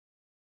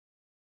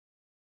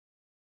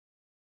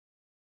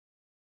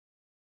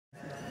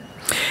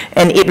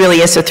And it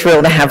really is a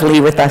thrill to have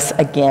Lee with us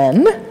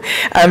again.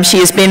 She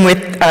has been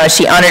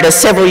she honored us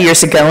several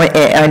years ago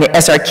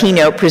as our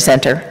keynote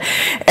presenter.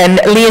 And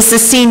Lee is the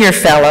senior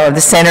fellow of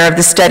the Center of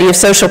the Study of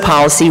Social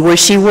Policy, where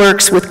she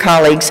works with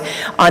colleagues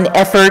on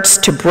efforts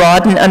to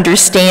broaden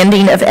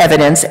understanding of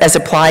evidence as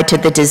applied to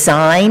the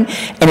design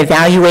and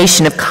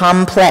evaluation of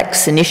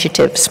complex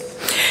initiatives.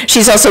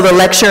 She's also the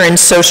lecturer in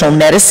social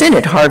medicine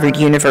at Harvard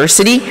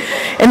University,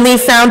 and Lee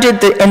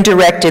founded and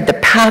directed the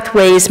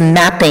Pathways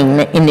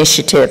Mapping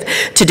Initiative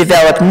to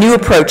develop new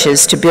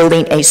approaches to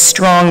building a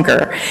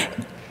stronger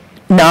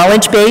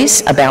knowledge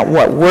base about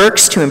what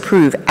works to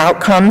improve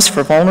outcomes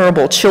for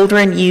vulnerable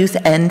children, youth,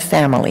 and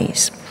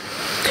families.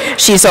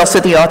 She's also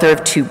the author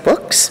of 2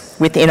 books,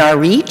 Within Our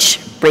Reach,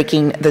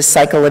 Breaking the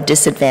Cycle of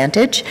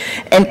Disadvantage,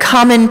 and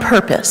Common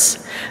Purpose,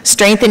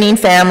 Strengthening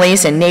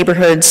Families and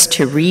Neighborhoods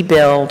to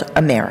Rebuild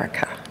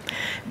America.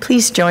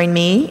 Please join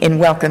me in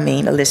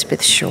welcoming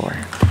Lisbeth Schorr.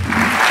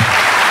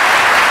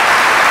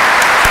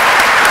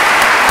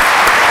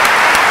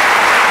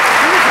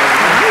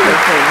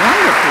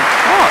 Wonderful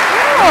talk.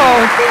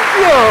 Oh, thank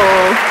you.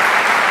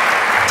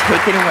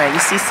 Take it away. You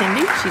see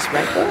Cindy? She's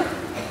right there.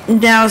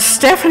 Now,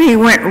 Stephanie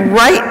went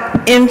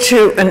right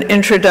into an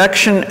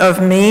introduction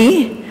of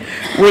me,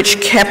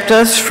 which kept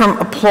us from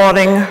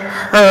applauding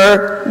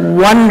her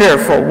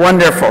wonderful,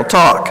 wonderful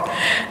talk.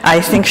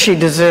 I think she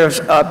deserves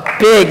a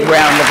big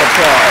round of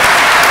applause.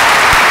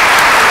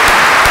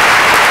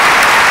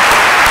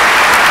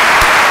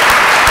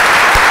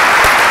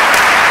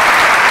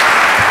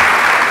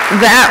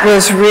 That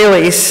was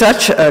really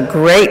such a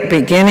great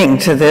beginning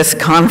to this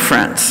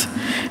conference.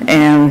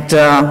 And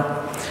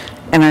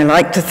I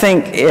like to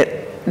think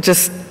it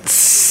just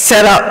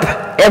set up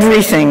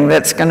everything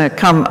that's going to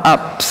come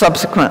up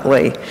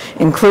subsequently,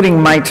 including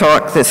my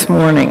talk this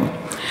morning.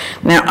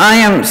 Now, I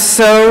am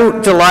so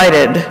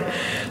delighted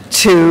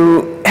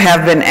to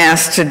have been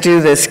asked to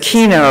do this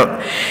keynote,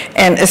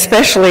 and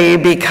especially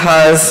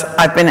because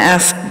I've been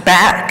asked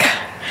back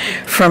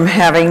from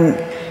having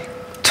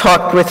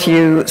talked with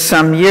you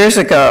some years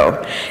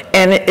ago.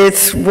 And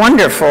it's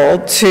wonderful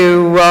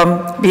to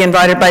be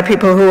invited by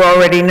people who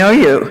already know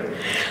you.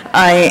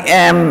 I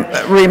am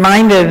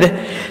reminded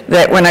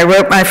that when I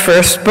wrote my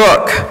first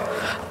book,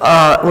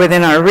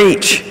 Within Our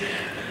Reach,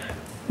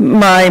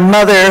 my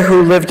mother,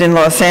 who lived in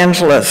Los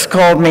Angeles,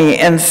 called me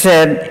and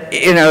said,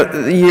 you know,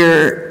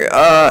 you're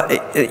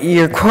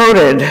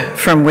quoted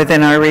from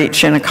Within Our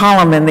Reach in a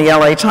column in the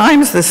LA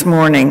Times this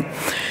morning.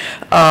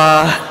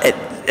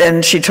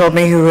 And she told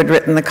me who had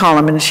written the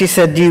column, and she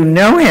said, do you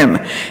know him?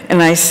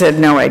 And I said,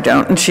 no, I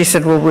don't. And she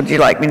said, well, would you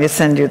like me to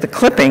send you the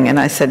clipping? And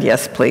I said,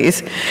 yes,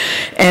 please.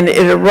 And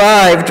it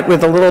arrived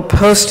with a little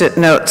Post-it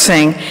note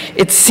saying,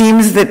 it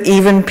seems that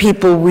even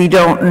people we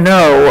don't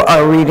know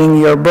are reading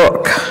your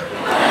book.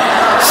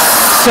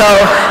 So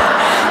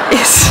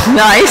it's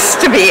nice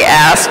to be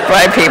asked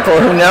by people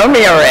who know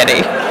me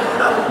already.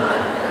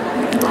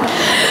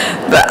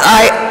 But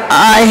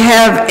I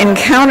have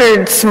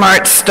encountered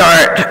Smart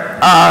Start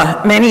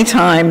many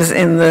times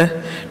in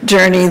the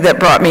journey that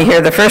brought me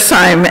here the first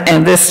time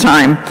and this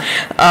time.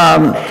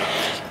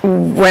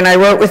 When I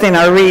wrote Within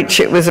Our Reach,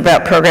 it was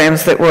about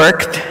programs that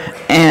worked,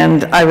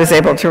 and I was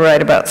able to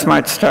write about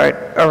Smart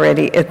Start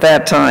already at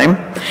that time.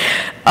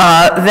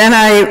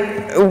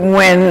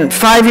 When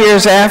 5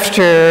 years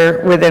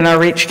after Within Our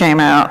Reach came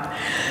out,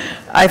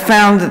 I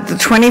found that the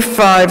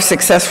 25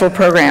 successful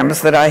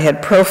programs that I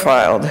had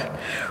profiled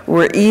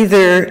were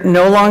either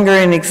no longer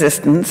in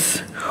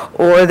existence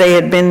or they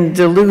had been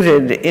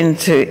diluted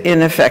into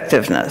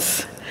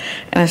ineffectiveness.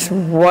 And I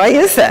said, why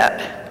is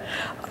that?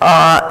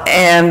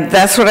 And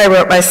that's what I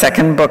wrote my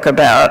second book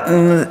about.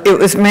 And it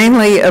was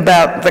mainly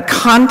about the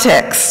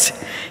context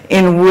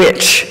in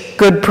which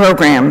good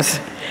programs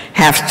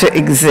have to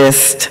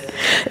exist,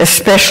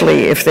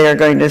 especially if they are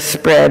going to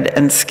spread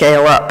and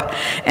scale up,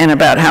 and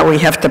about how we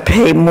have to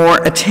pay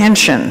more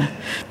attention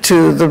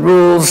to the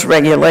rules,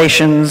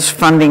 regulations,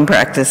 funding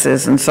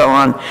practices, and so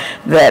on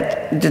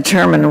that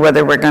determine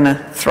whether we're going to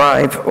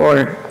thrive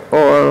or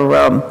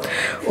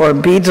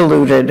be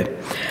diluted.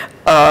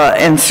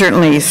 And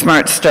certainly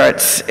Smart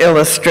Starts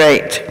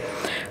illustrate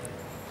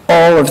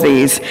all of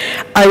these.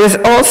 I was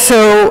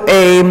also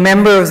a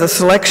member of the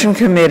selection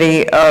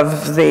committee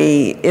of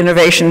the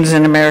Innovations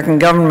in American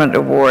Government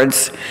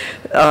Awards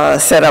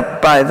set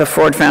up by the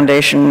Ford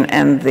Foundation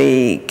and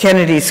the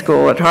Kennedy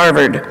School at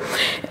Harvard.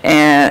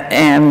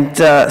 And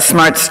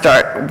Smart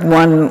Start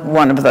won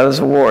one of those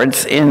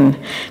awards in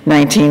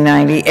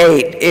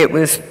 1998. It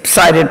was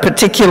cited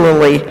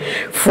particularly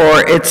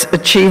for its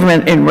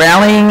achievement in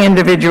rallying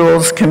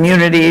individuals,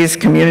 communities,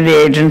 community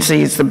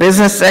agencies, the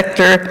business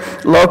sector,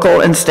 local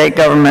and state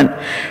government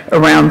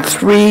around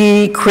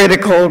 3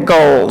 critical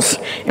goals: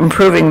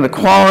 improving the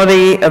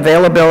quality,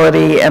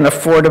 availability, and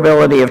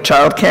affordability of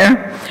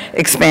childcare,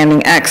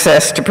 expanding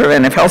access to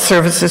preventive health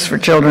services for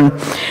children,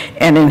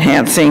 and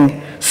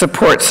enhancing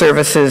support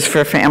services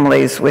for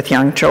families with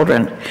young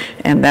children.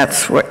 And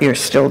that's what you're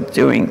still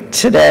doing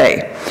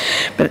today.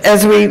 But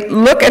as we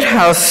look at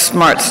how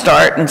Smart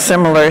Start and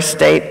similar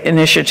state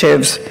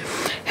initiatives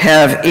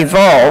have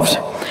evolved,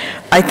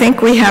 I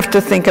think we have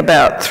to think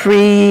about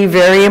three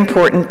very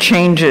important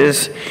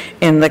changes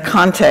in the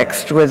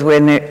context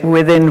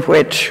within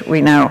which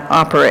we now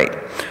operate.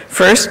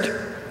 First,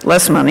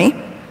 less money.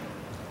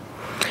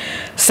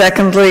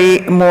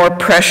 Secondly, more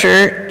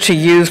pressure to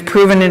use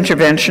proven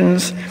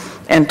interventions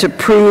and to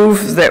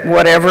prove that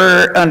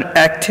whatever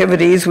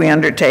activities we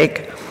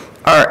undertake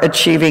are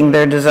achieving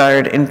their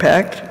desired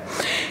impact.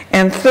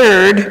 And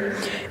third,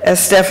 as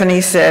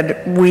Stephanie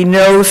said, we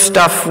know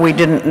stuff we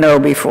didn't know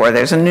before.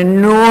 There's an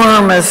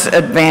enormous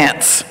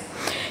advance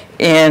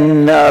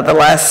in the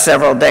last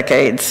several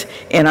decades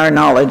in our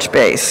knowledge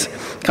base,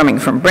 coming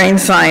from brain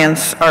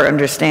science, our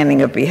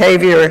understanding of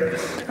behavior,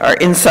 our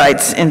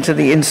insights into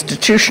the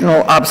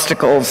institutional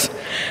obstacles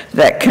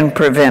that can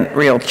prevent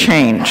real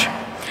change.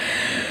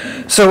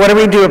 So what do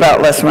we do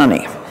about less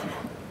money?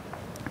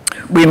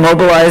 We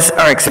mobilize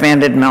our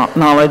expanded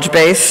knowledge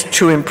base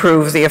to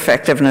improve the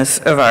effectiveness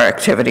of our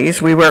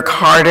activities. We work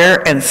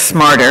harder and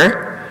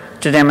smarter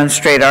to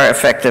demonstrate our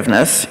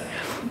effectiveness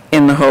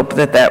in the hope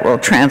that that will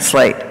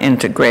translate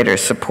into greater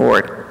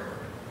support.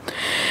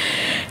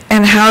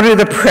 And how do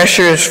the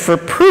pressures for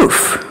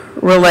proof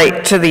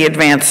relate to the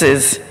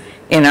advances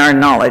in our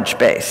knowledge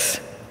base?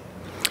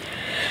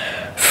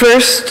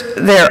 First,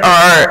 there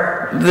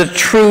are the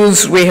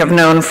truths we have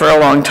known for a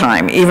long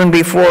time, even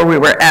before we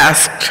were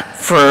asked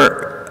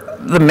for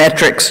the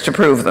metrics to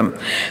prove them.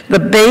 The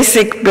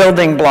basic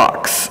building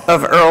blocks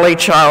of early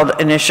child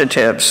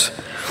initiatives.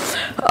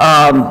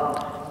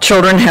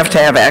 Children have to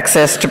have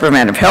access to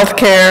preventive health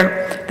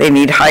care. They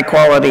need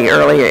high-quality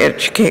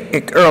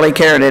early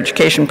care and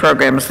education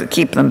programs that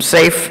keep them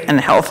safe and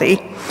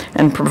healthy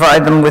and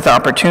provide them with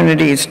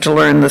opportunities to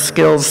learn the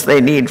skills they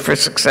need for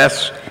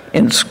success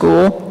in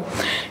school.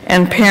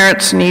 And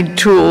parents need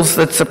tools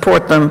that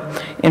support them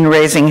in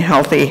raising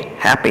healthy,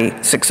 happy,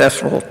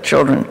 successful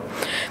children.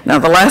 Now,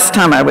 the last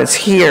time I was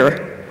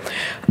here,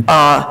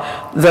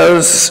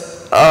 those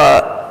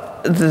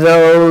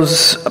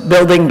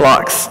building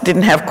blocks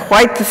didn't have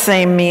quite the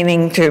same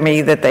meaning to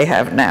me that they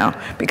have now,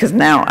 because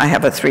now I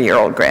have a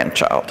 3-year-old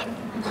grandchild.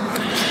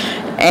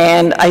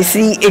 And I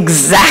see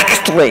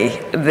exactly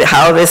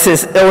how this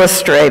is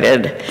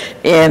illustrated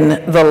in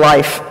the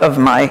life of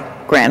my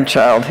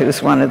grandchild,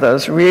 who's one of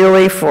those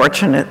really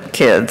fortunate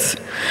kids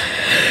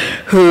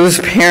whose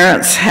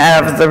parents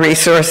have the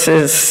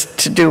resources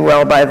to do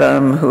well by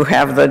them, who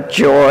have the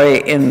joy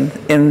in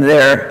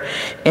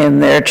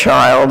their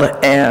child,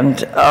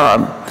 and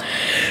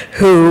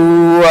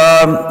who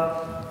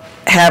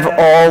have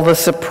all the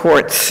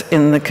supports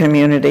in the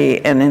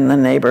community and in the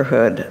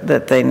neighborhood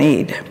that they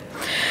need.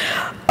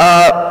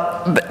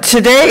 But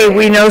today,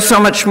 we know so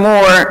much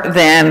more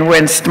than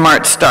when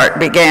Smart Start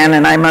began,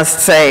 and I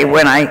must say,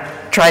 when I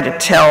try to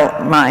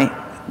tell my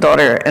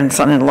daughter and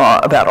son-in-law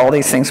about all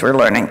these things we're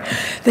learning,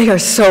 they are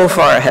so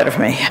far ahead of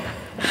me.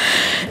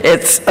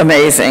 It's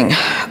amazing.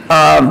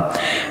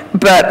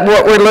 But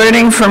what we're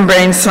learning from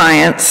brain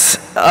science,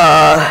 from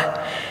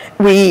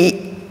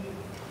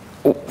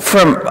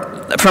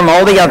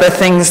all the other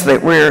things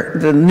that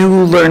the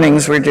new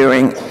learnings we're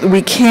doing,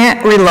 we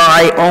can't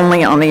rely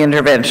only on the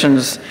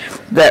interventions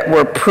that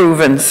were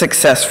proven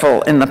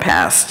successful in the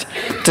past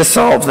to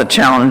solve the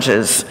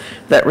challenges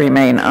that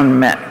remain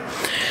unmet.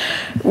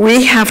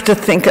 We have to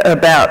think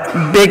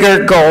about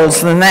bigger goals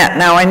than that.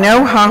 Now, I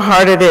know how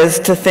hard it is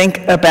to think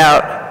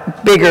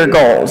about bigger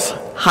goals,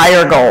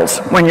 higher goals,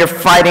 when you're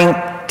fighting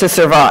to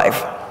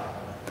survive.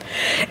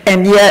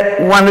 And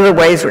yet, one of the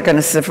ways we're going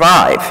to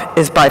survive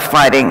is by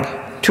fighting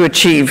to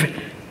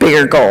achieve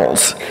bigger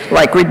goals,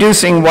 like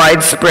reducing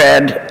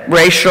widespread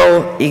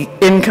racial,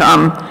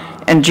 income,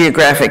 and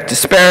geographic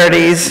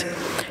disparities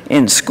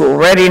in school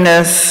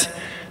readiness,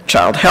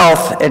 child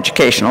health,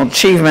 educational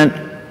achievement,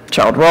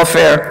 child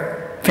welfare,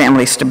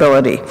 family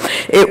stability.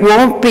 It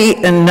won't be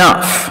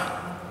enough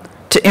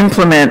to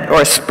implement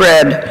or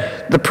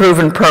spread the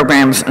proven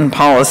programs and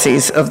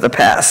policies of the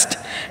past,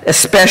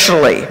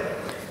 especially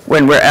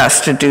when we're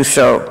asked to do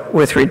so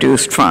with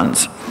reduced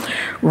funds.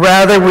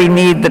 Rather, we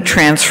need the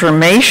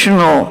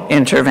transformational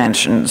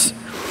interventions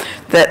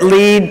that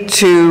lead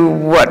to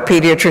what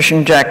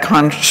pediatrician Jack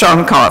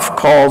Shonkoff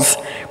calls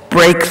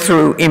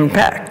breakthrough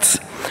impacts.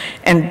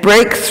 And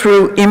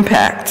breakthrough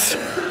impacts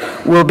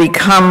will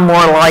become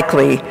more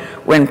likely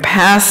when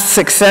past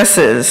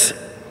successes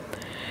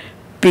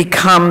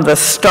become the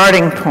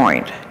starting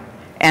point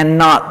and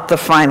not the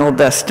final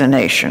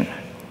destination.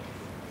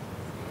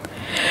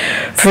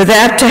 For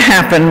that to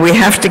happen, we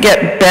have to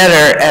get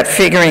better at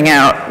figuring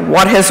out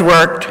what has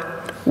worked,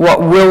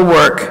 what will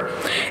work,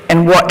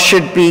 and what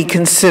should be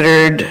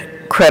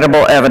considered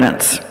credible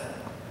evidence.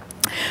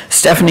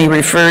 Stephanie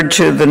referred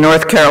to the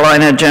North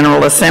Carolina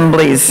General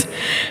Assembly's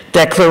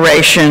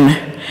declaration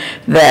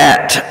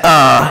that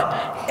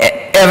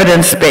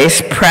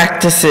evidence-based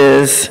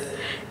practices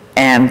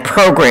and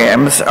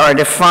programs are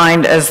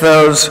defined as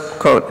those,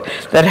 quote,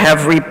 that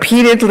have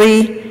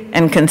repeatedly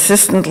and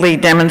consistently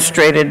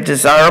demonstrated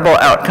desirable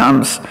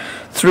outcomes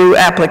through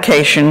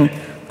application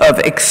of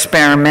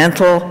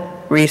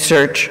experimental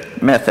research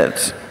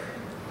methods.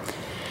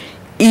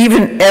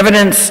 even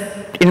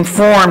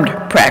evidence-informed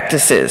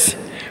practices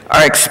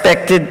are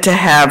expected to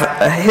have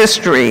a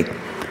history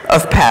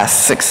of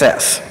past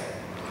success.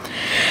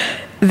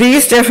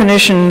 These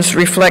definitions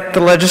reflect the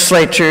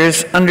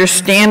legislature's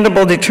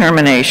understandable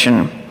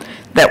determination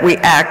that we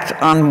act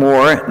on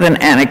more than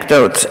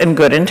anecdotes and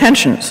good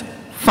intentions.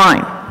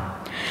 Fine.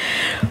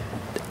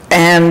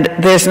 And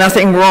there's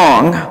nothing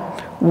wrong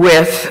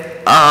with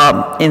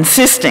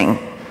insisting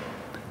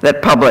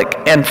that public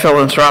and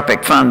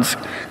philanthropic funds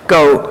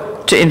go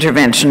to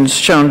interventions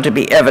shown to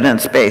be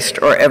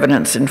evidence-based or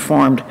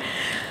evidence-informed.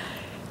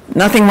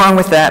 Nothing wrong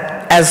with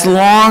that, as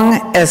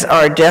long as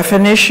our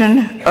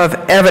definition of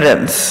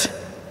evidence,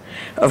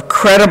 of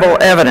credible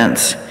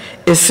evidence,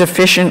 is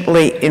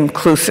sufficiently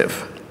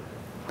inclusive.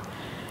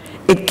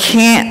 It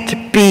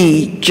can't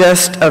be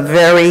just a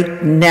very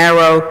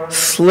narrow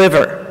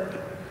sliver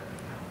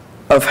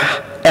of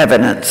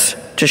evidence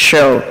to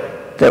show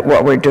that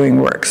what we're doing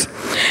works.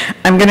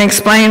 I'm going to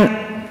explain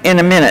in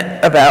a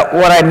minute about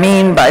what I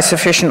mean by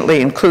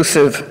sufficiently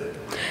inclusive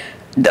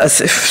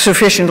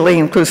definition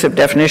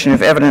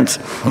of evidence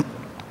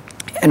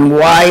and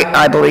why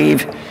I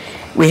believe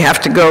we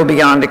have to go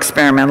beyond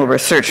experimental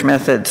research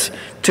methods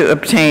to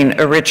obtain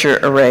a richer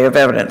array of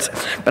evidence.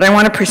 But I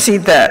want to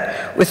precede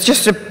that with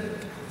just a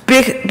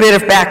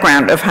bit of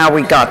background of how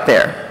we got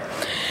there.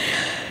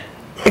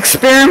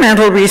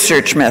 Experimental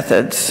research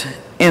methods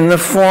in the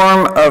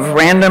form of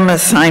random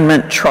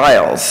assignment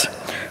trials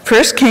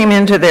first came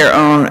into their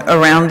own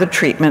around the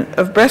treatment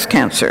of breast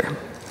cancer.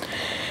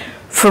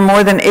 For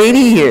more than 80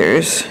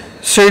 years,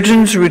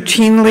 surgeons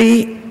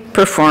routinely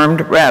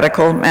performed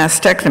radical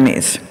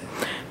mastectomies,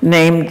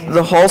 named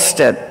the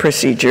Halsted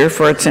procedure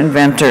for its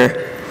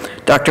inventor,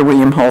 Dr.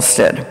 William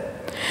Halsted.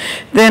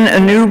 Then a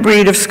new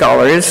breed of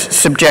scholars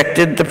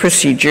subjected the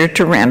procedure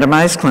to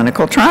randomized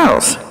clinical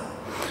trials,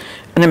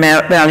 an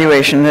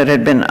evaluation that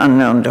had been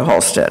unknown to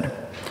Halsted.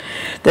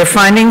 Their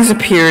findings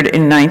appeared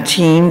in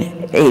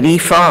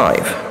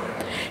 1985.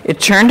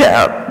 It turned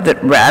out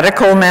that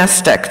radical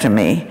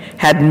mastectomy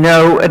had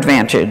no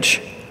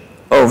advantage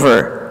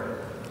over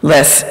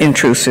less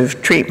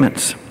intrusive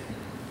treatments.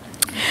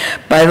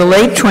 By the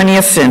late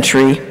 20th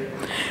century,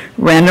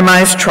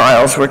 randomized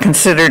trials were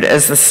considered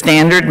as the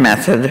standard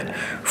method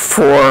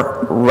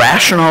for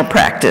rational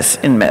practice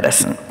in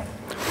medicine.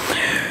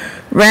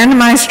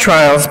 Randomized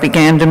trials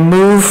began to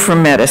move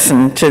from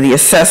medicine to the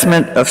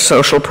assessment of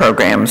social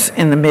programs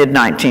in the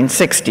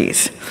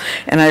mid-1960s.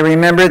 And I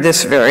remember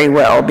this very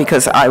well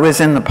because I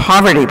was in the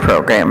poverty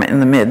program in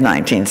the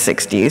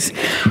mid-1960s,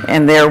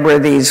 and there were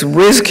these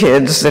whiz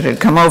kids that had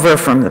come over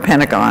from the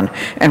Pentagon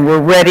and were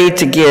ready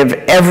to give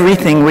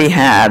everything we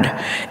had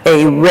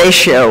a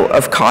ratio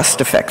of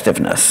cost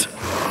effectiveness.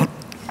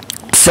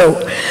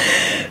 So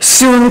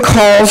soon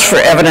calls for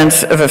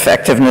evidence of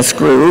effectiveness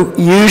grew,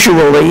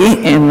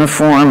 usually in the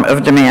form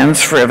of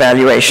demands for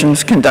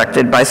evaluations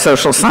conducted by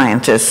social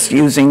scientists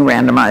using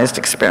randomized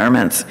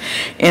experiments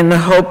in the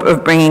hope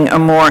of bringing a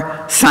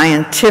more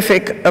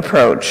scientific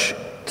approach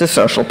to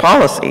social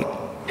policy.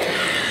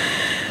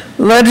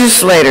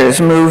 Legislators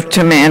moved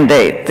to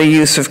mandate the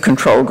use of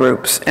control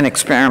groups and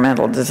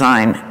experimental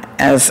design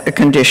as a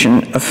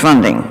condition of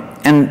funding.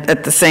 And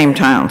at the same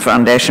time,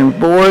 foundation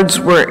boards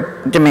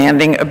were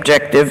demanding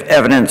objective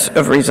evidence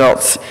of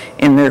results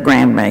in their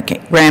grant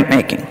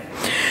making.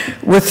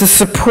 With the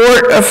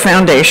support of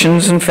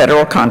foundations and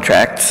federal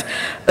contracts,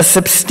 a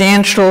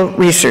substantial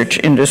research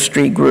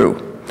industry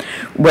grew.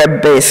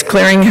 Web-based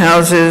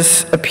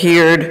clearinghouses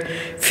appeared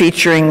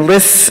featuring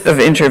lists of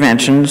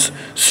interventions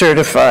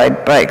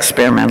certified by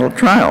experimental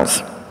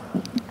trials.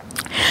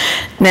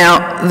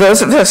 Now,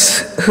 those of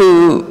us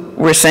who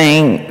were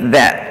saying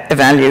that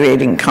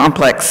evaluating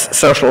complex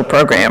social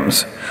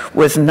programs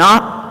was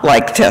not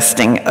like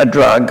testing a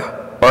drug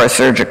or a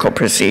surgical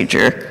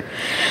procedure,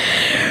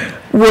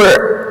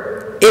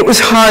 it was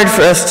hard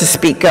for us to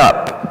speak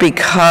up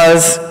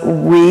because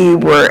we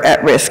were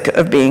at risk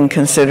of being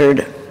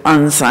considered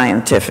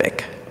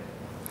unscientific.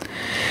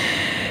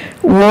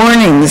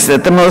 Warnings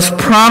that the most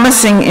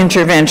promising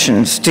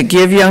interventions to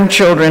give young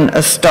children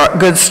a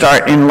good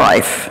start in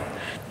life,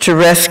 to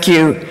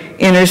rescue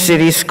inner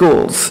city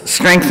schools,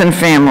 strengthen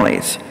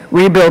families,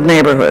 rebuild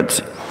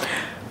neighborhoods,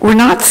 were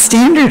not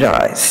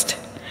standardized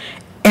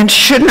and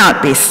should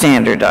not be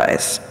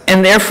standardized,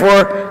 and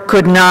therefore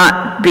could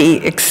not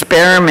be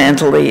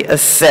experimentally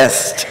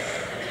assessed.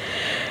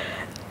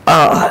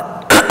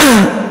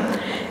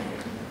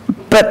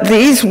 But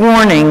these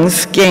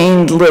warnings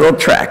gained little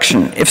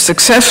traction. If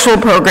successful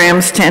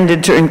programs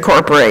tended to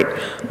incorporate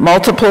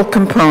multiple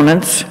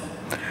components,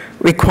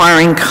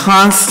 requiring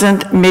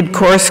constant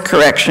mid-course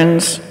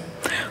corrections,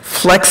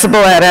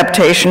 flexible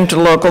adaptation to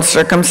local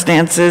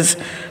circumstances,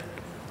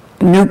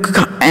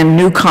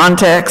 new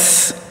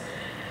contexts,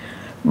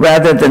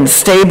 rather than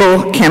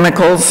stable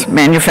chemicals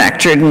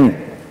manufactured and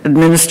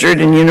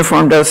administered in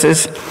uniform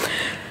doses,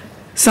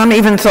 Some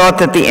even thought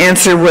that the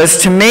answer was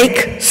to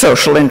make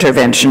social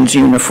interventions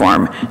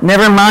uniform.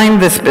 Never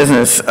mind this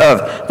business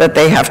of that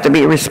they have to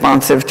be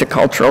responsive to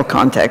cultural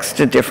context,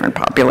 to different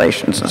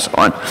populations and so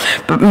on,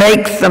 but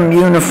make them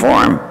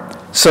uniform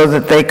so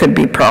that they could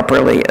be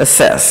properly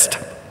assessed.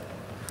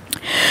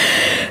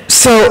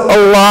 So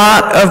a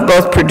lot of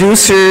both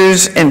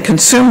producers and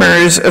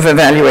consumers of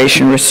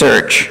evaluation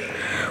research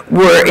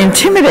were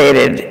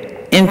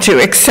intimidated into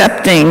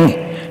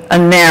accepting a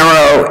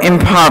narrow,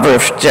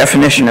 impoverished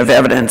definition of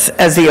evidence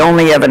as the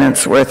only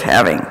evidence worth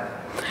having.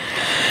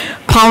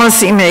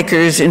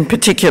 Policymakers in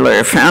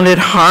particular found it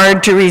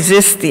hard to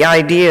resist the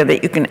idea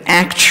that you can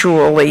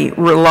actually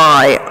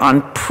rely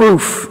on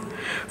proof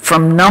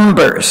from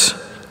numbers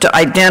to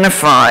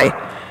identify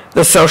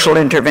the social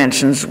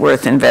interventions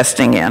worth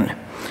investing in,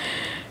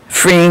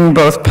 freeing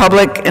both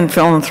public and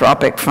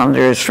philanthropic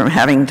funders from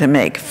having to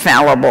make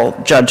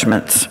fallible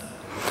judgments.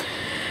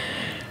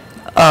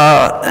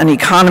 An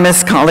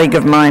economist colleague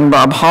of mine,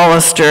 Bob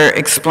Hollister,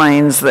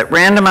 explains that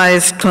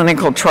randomized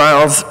clinical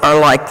trials are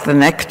like the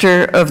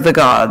nectar of the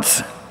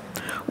gods.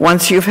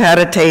 Once you've had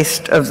a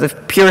taste of the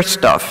pure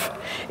stuff,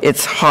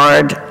 it's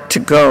hard to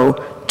go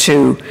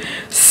to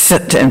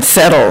sit and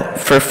settle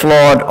for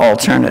flawed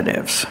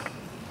alternatives.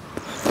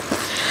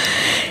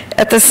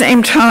 At the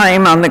same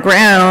time, on the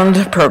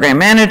ground, program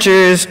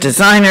managers,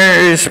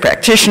 designers,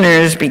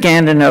 practitioners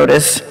began to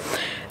notice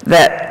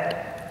that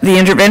the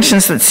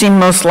interventions that seemed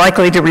most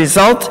likely to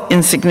result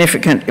in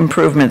significant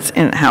improvements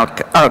in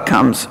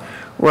outcomes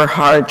were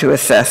hard to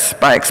assess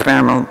by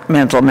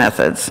experimental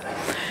methods.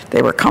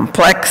 They were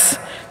complex,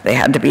 they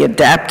had to be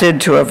adapted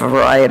to a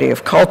variety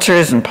of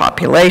cultures and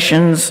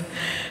populations,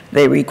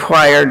 they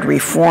required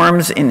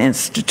reforms in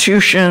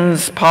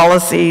institutions,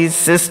 policies,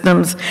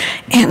 systems,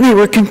 and they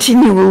were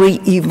continually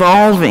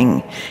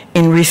evolving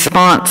in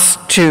response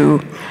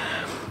to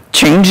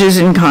changes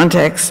in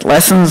context,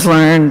 lessons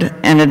learned,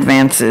 and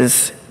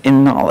advances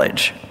in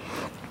knowledge.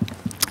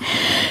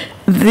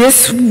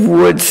 This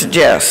would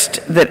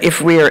suggest that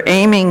if we are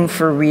aiming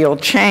for real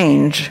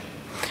change,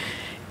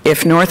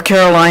 if North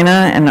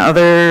Carolina and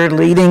other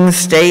leading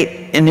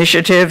state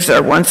initiatives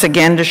are once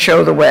again to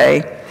show the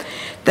way,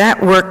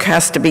 that work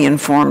has to be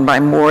informed by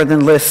more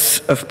than lists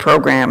of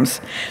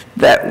programs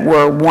that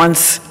were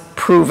once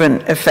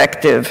proven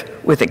effective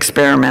with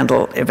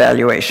experimental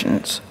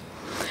evaluations.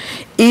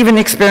 Even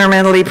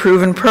experimentally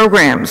proven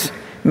programs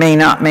may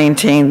not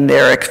maintain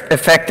their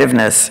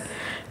effectiveness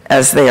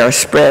as they are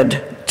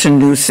spread to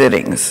new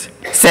settings.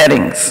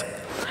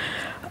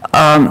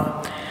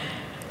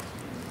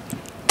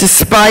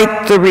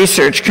 Despite the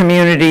research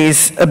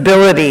community's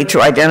ability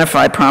to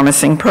identify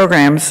promising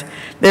programs,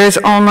 there is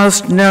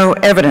almost no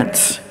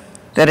evidence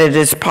that it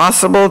is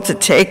possible to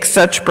take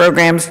such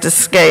programs to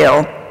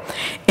scale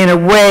in a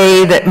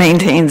way that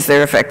maintains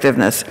their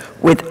effectiveness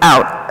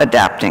without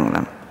adapting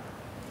them.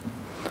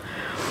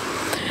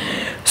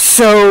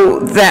 So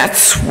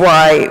that's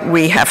why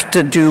we have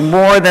to do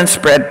more than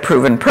spread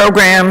proven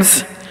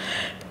programs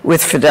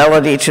with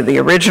fidelity to the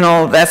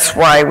original. That's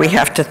why we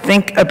have to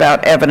think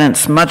about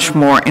evidence much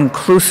more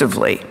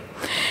inclusively.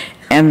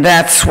 And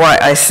that's why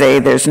I say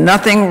there's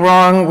nothing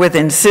wrong with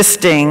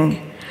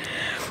insisting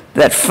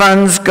that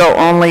funds go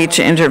only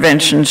to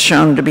interventions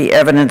shown to be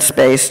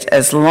evidence-based,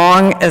 as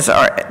long as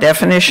our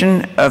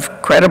definition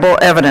of credible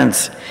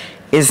evidence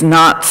is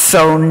not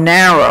so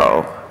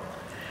narrow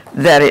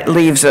that it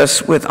leaves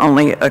us with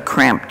only a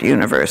cramped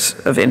universe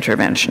of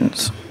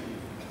interventions.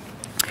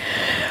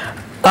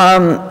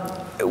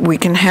 We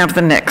can have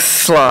the next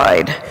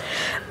slide,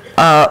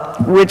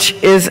 which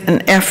is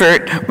an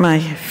effort, my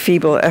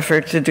feeble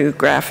effort to do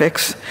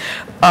graphics,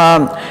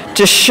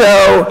 to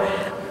show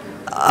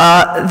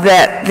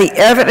that the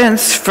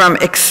evidence from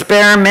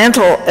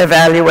experimental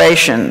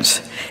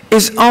evaluations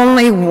is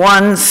only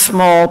one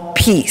small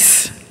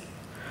piece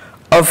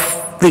of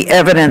the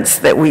evidence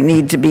that we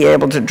need to be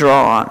able to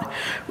draw on.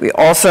 We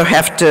also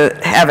have to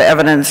have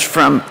evidence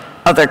from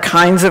other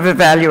kinds of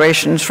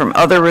evaluations, from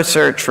other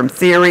research, from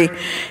theory,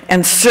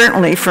 and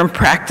certainly from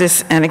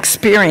practice and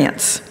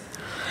experience.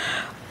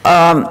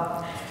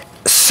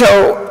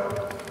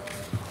 So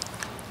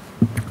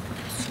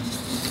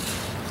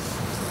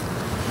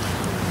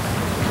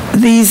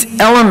these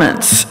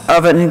elements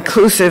of an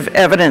inclusive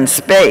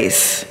evidence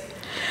base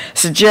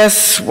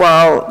suggests,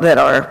 while that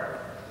our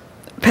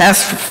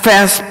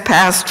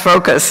past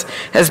focus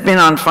has been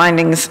on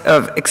findings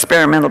of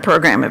experimental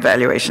program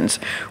evaluations,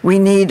 we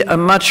need a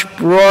much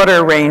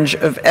broader range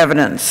of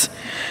evidence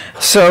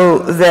so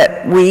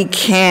that we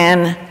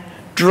can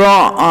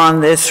draw on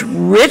this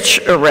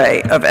rich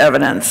array of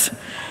evidence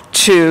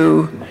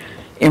to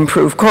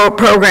improve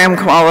program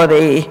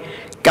quality,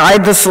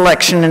 guide the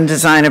selection and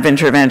design of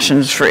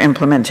interventions for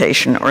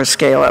implementation or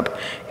scale-up,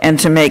 and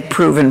to make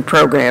proven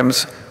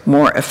programs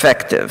more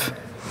effective.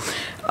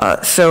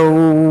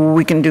 So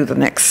we can do the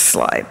next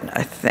slide,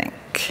 I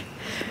think.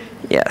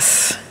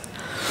 Yes.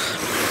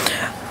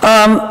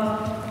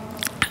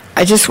 I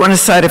I just want to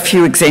cite a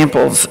few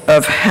examples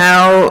of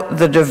how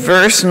the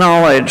diverse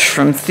knowledge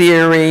from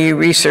theory,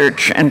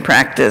 research, and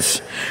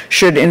practice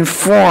should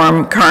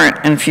inform current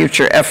and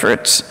future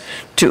efforts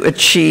to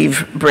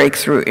achieve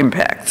breakthrough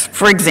impacts.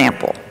 For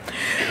example,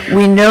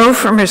 we know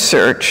from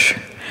research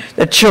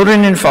that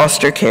children in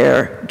foster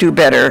care do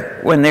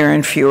better when they're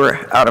in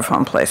fewer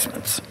out-of-home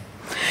placements.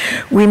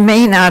 We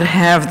may not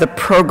have the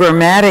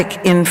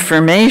programmatic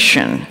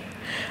information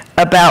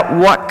about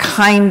what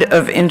kind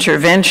of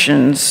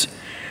interventions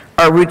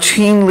are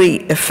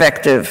routinely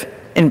effective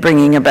in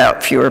bringing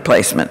about fewer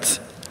placements.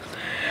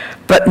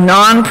 But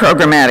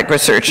non-programmatic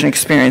research and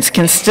experience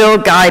can still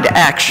guide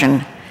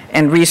action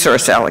and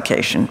resource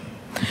allocation.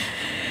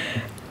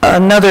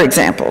 Another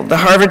example, the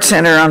Harvard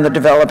Center on the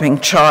Developing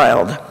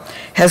Child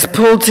has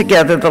pulled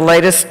together the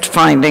latest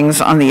findings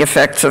on the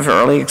effects of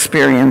early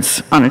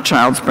experience on a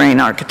child's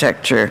brain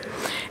architecture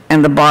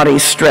and the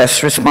body's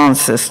stress response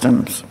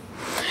systems.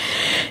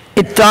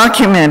 It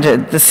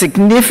documented the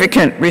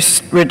significant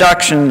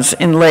reductions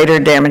in later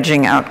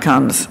damaging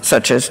outcomes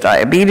such as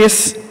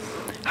diabetes,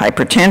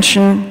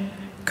 hypertension,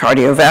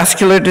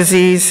 cardiovascular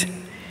disease,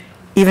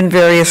 even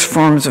various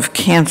forms of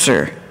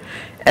cancer,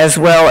 as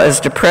well as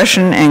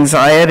depression,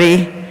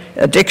 anxiety,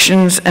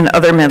 addictions, and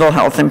other mental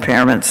health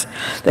impairments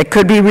that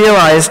could be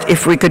realized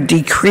if we could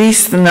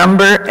decrease the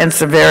number and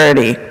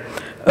severity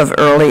of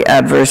early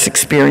adverse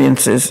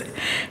experiences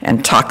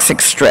and toxic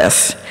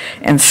stress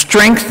and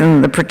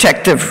strengthen the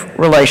protective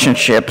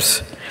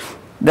relationships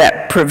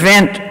that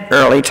prevent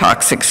early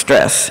toxic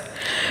stress.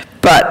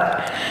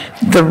 But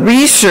the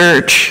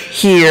research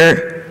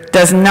here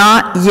does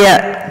not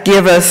yet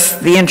give us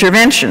the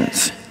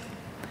interventions.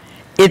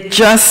 It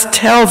just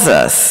tells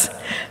us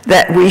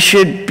that we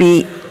should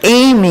be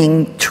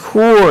aiming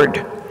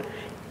toward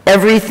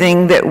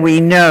everything that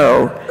we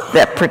know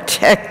that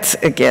protects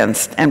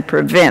against and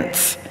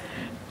prevents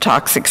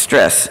toxic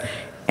stress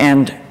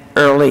and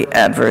early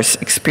adverse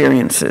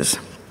experiences.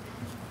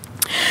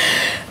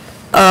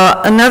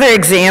 Another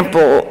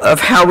example of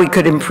how we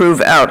could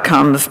improve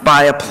outcomes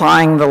by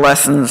applying the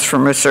lessons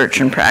from research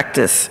and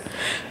practice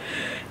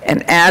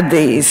and add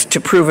these to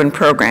proven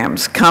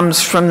programs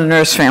comes from the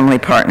Nurse-Family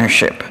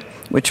Partnership,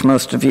 which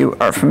most of you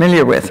are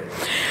familiar with.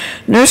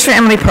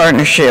 Nurse-Family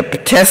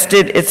Partnership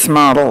tested its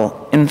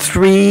model in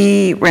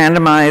 3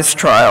 randomized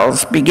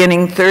trials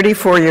beginning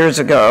 34 years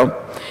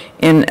ago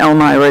in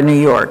Elmira, New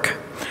York,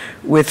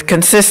 with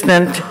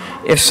consistent,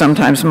 if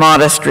sometimes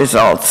modest,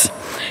 results.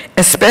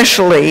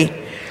 Especially,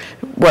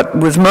 what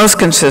was most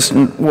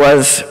consistent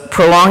was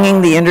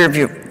prolonging the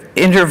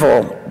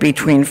interval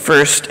between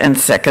first and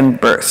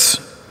second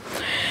births.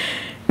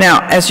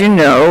 Now, as you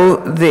know,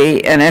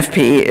 the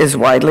NFP is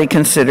widely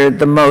considered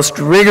the most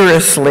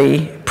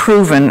rigorously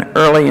proven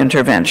early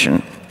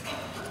intervention.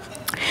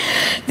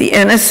 The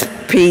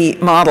NSP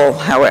model,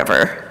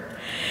 however,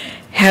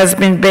 has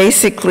been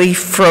basically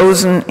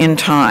frozen in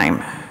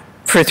time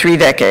for 3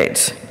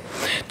 decades.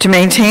 To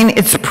maintain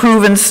its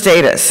proven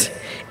status,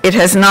 it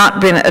has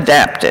not been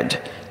adapted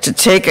to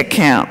take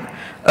account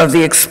of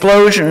the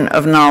explosion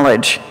of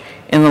knowledge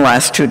in the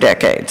last 2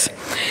 decades.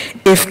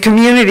 If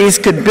communities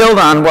could build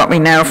on what we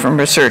know from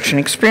research and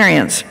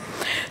experience,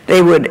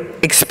 they would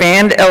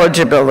expand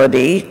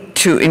eligibility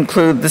to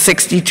include the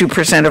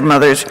 62% of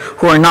mothers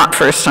who are not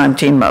first-time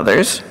teen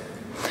mothers.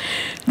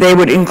 They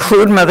would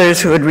include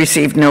mothers who had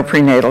received no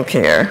prenatal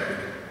care.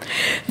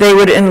 They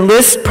would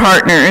enlist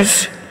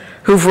partners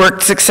who've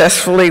worked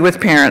successfully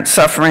with parents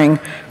suffering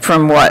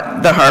from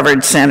what the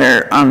Harvard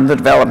Center on the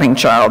Developing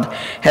Child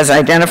has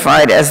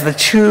identified as the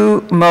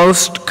 2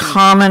 most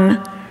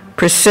common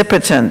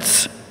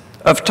precipitants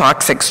of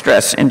toxic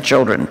stress in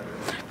children: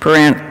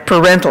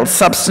 parental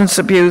substance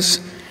abuse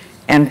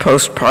and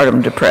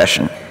postpartum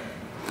depression.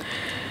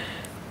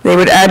 They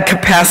would add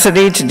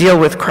capacity to deal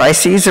with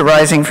crises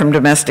arising from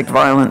domestic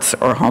violence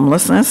or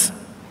homelessness.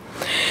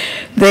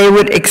 They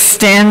would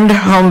extend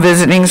home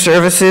visiting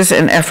services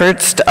and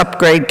efforts to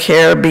upgrade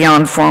care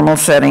beyond formal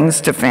settings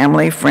to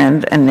family,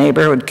 friend, and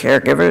neighborhood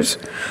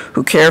caregivers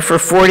who care for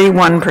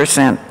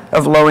 41%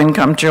 of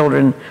low-income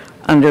children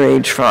under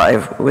age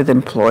 5 with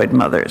employed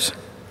mothers.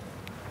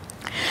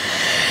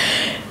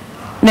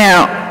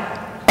 Now,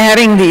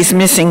 adding these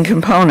missing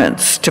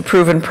components to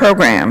proven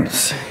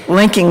programs,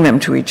 linking them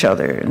to each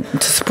other,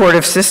 to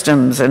supportive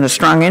systems and a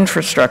strong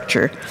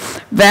infrastructure,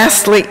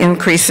 vastly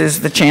increases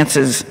the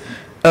chances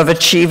of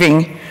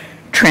achieving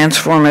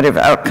transformative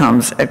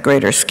outcomes at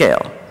greater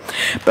scale.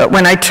 But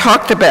when I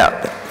talked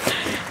about,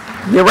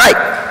 you're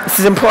right, this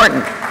is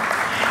important.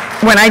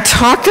 When I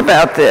talked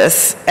about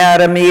this at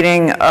a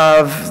meeting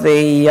of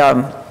the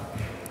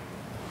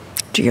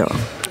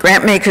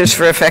Grant Makers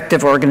for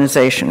Effective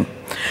Organization,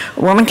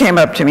 a woman came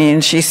up to me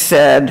and she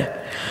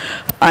said,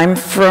 I'm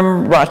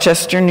from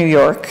Rochester, New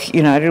York,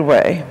 United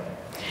Way,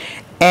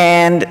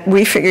 and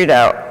we figured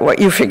out what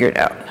you figured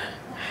out.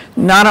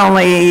 Not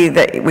only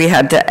that we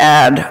had to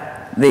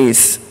add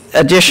these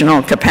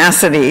additional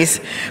capacities,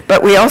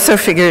 but we also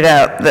figured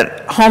out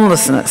that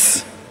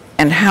homelessness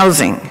and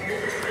housing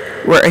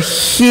were a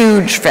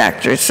huge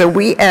factor. So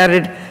we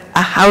added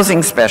a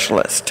housing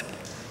specialist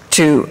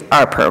to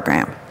our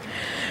program.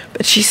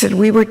 But she said,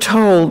 we were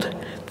told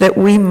that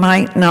we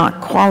might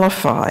not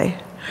qualify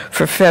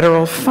for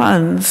federal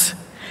funds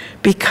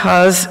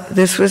because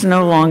this was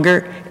no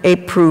longer a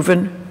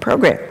proven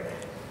program.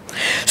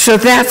 So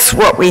that's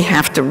what we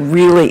have to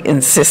really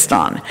insist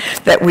on,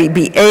 that we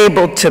be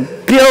able to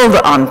build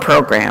on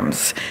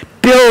programs,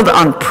 build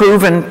on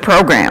proven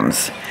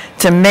programs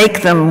to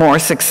make them more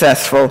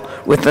successful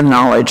with the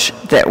knowledge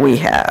that we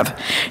have.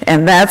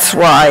 And that's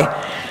why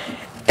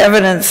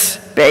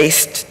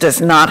evidence-based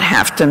does not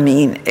have to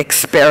mean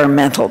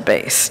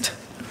experimental-based.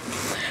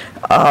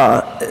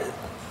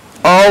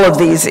 All of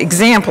these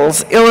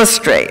examples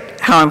illustrate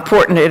how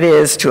important it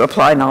is to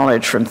apply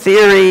knowledge from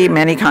theory,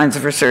 many kinds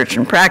of research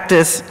and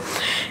practice,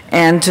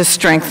 and to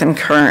strengthen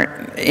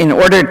current, in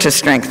order to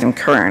strengthen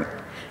current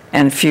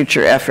and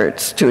future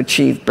efforts to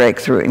achieve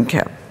breakthrough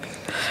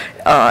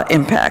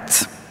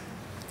impacts.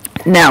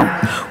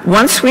 Now,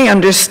 once we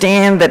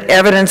understand that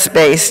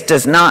evidence-based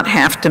does not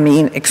have to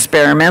mean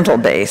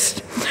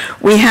experimental-based,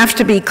 we have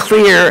to be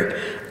clear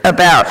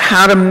about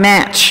how to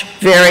match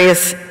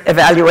various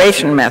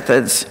evaluation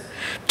methods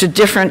to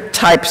different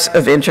types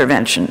of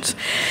interventions.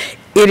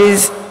 It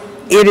is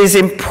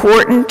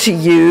important to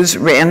use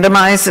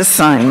randomized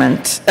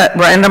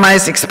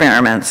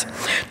experiments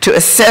to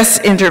assess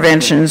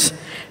interventions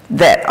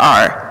that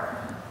are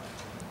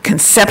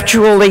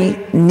conceptually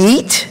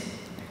neat,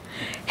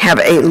 have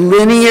a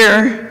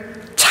linear,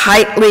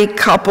 tightly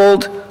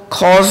coupled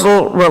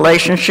causal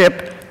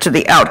relationship to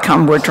the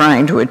outcome we're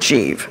trying to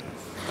achieve.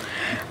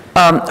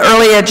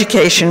 Early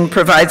education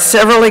provides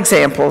several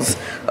examples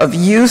of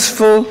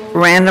useful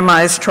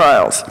randomized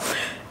trials.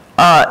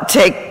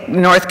 Take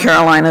North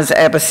Carolina's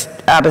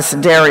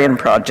Abecedarian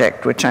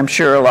project, which I'm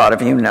sure a lot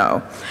of you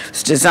know.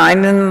 It's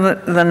designed in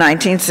the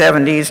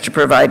 1970s to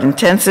provide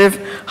intensive,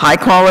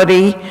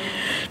 high-quality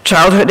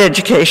childhood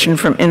education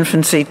from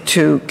infancy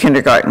to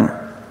kindergarten.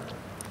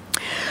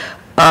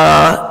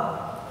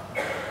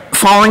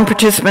 Following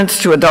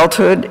participants to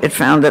adulthood, it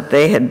found that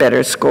they had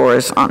better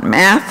scores on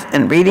math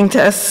and reading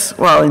tests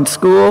while in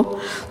school,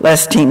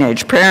 less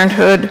teenage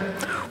parenthood,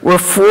 were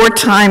 4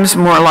 times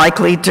more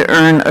likely to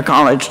earn a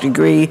college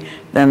degree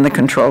than the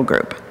control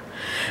group.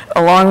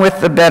 Along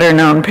with the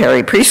better-known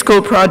Perry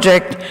Preschool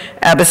Project,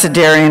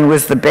 Abecedarian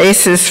was the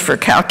basis for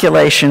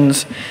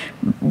calculations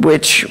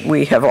which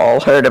we have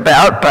all heard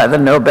about by the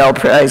Nobel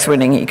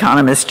Prize-winning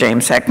economist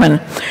James Heckman,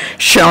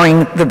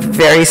 showing the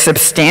very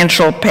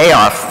substantial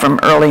payoff from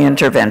early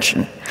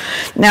intervention.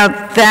 Now,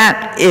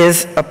 that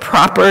is a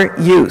proper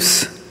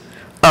use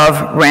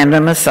of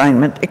random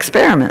assignment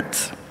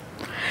experiments.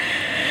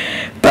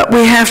 But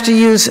we have to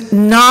use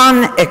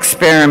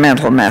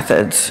non-experimental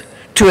methods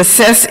to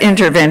assess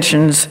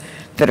interventions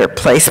that are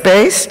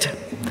place-based,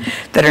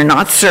 that are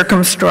not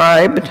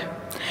circumscribed,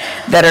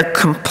 that are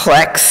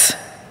complex,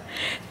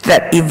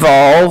 that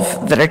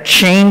evolve, that are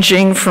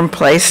changing from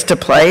place to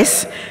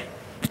place,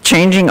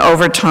 changing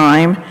over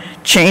time,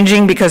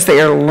 changing because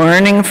they are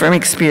learning from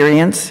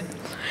experience.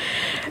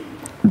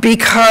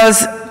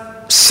 Because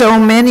so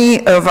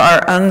many of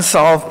our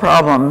unsolved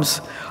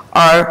problems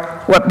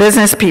are what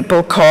business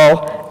people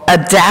call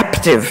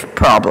adaptive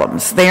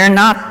problems. They are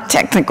not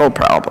technical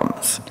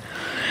problems.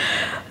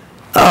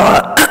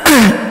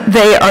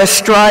 They are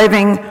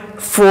striving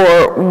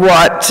for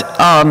what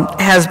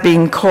has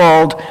been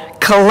called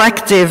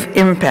collective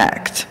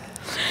impact.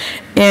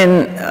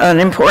 In an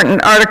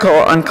important article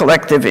on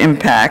collective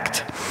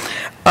impact,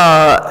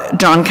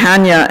 John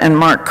Kanya and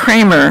Mark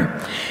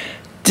Kramer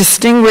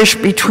distinguish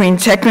between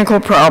technical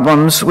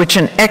problems which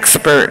an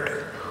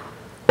expert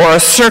or a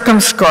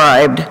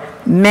circumscribed,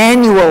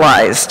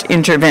 manualized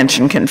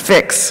intervention can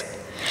fix.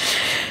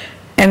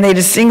 And they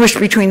distinguish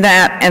between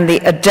that and the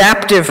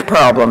adaptive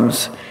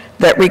problems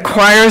that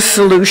require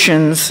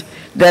solutions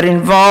that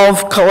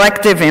involve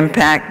collective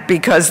impact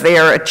because they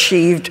are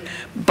achieved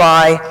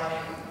by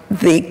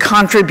the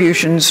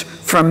contributions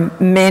from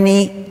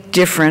many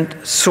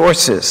different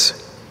sources.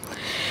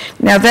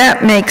 Now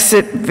that makes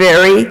it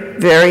very,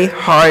 very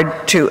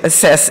hard to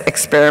assess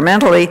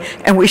experimentally,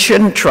 and we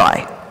shouldn't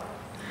try.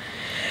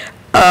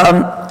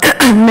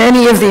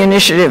 Many of the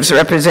initiatives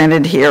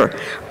represented here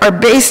are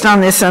based on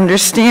this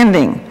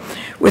understanding,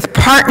 with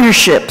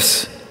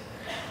partnerships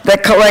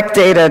that collect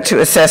data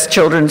to assess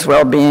children's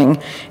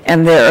well-being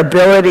and their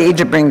ability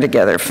to bring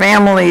together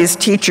families,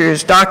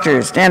 teachers,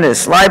 doctors,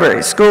 dentists,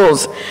 libraries,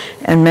 schools,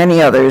 and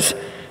many others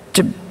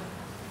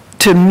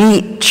to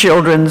meet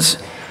children's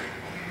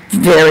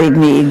varied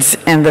needs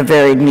and the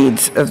varied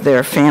needs of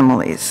their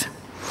families.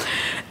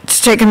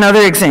 Let's take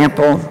another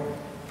example,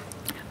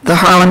 the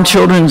Harlem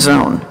Children's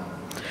Zone,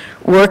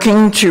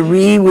 working to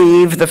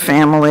reweave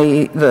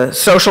the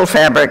social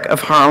fabric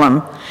of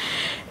Harlem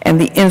and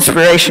the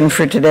inspiration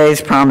for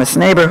today's promised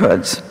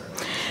neighborhoods.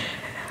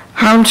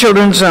 Harlem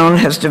Children's Zone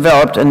has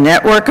developed a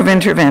network of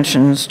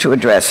interventions to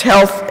address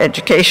health,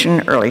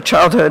 education, early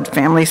childhood,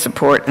 family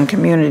support, and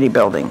community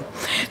building.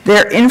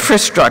 Their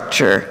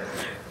infrastructure,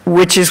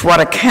 which is what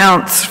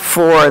accounts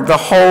for the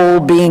whole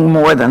being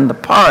more than the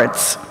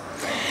parts,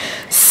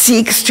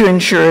 seeks to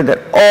ensure that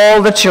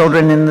all the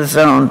children in the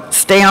zone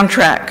stay on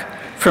track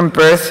from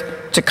birth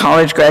to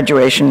college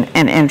graduation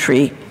and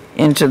entry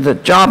into the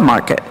job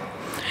market.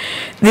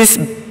 This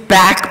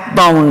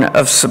backbone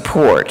of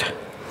support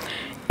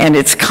and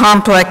its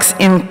complex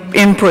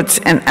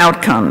inputs and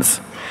outcomes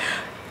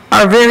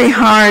are very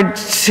hard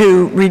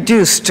to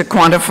reduce to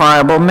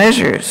quantifiable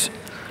measures.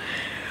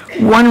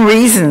 One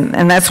reason,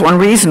 and that's one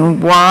reason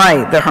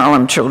why the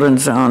Harlem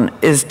Children's Zone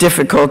is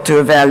difficult to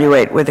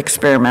evaluate with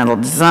experimental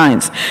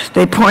designs.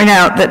 They point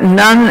out that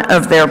none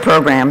of their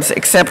programs,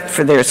 except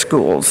for their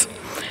schools,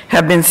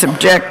 have been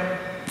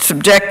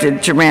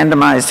subjected to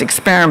randomized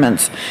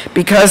experiments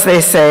because,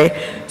 they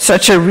say,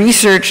 such a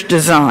research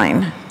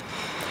design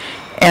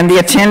and the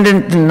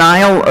attendant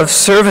denial of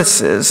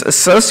services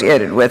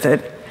associated with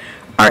it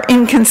are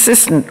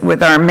inconsistent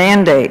with our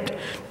mandate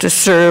to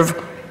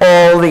serve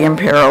all the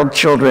imperiled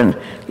children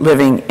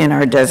living in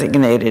our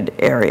designated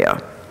area.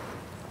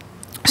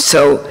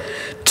 So,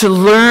 to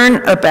learn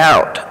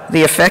about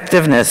the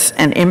effectiveness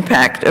and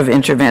impact of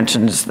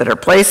interventions that are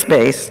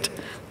place-based,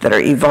 that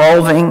are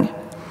evolving,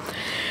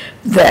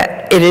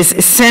 that it is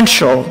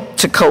essential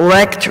to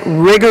collect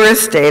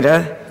rigorous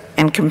data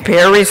and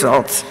compare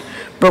results,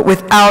 but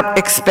without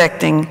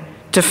expecting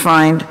to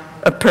find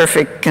a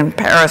perfect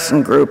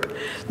comparison group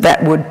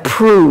that would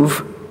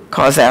prove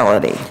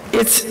causality.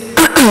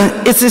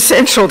 It's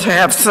essential to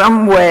have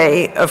some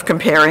way of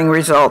comparing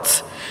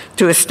results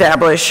to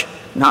establish,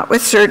 not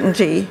with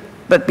certainty,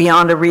 but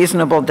beyond a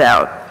reasonable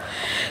doubt,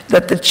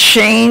 that the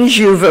change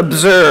you've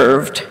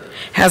observed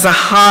has a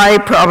high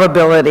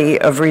probability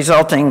of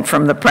resulting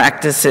from the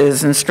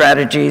practices and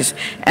strategies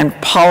and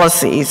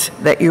policies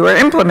that you are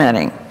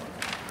implementing,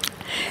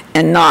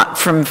 and not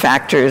from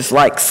factors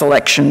like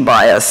selection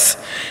bias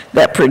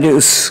that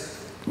produce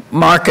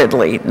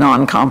markedly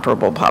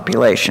non-comparable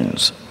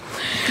populations.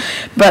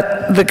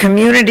 But the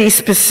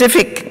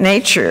community-specific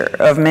nature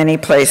of many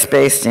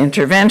place-based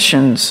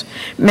interventions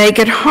make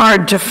it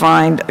hard to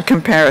find a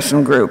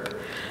comparison group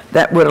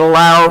that would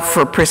allow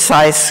for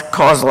precise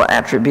causal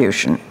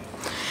attribution.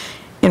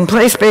 In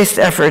place-based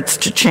efforts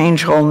to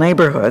change whole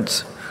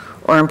neighborhoods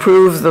or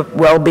improve the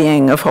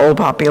well-being of whole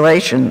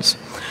populations,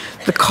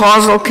 the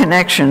causal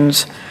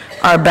connections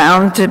are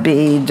bound to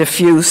be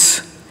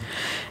diffuse,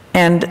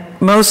 and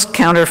most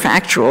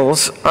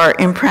counterfactuals are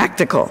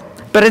impractical.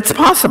 But it's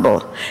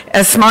possible,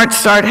 as Smart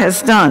Start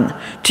has done,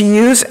 to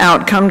use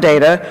outcome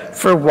data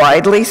for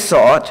widely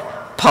sought,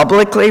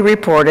 publicly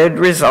reported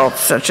results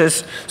such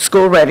as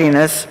school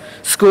readiness,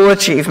 school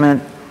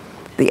achievement,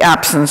 the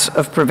absence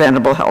of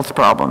preventable health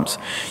problems.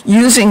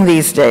 Using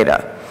these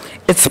data,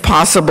 it's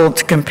possible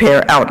to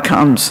compare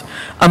outcomes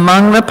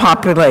among the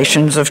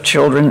populations of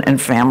children and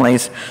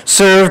families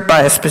served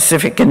by a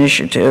specific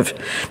initiative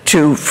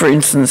to, for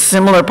instance,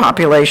 similar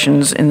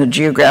populations in the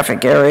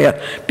geographic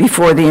area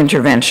before the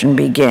intervention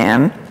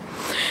began,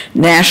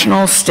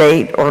 national,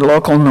 state, or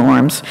local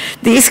norms.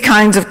 These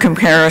kinds of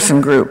comparison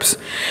groups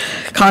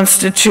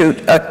constitute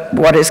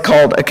what is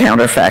called a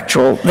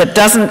counterfactual that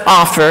doesn't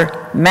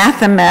offer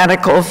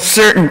mathematical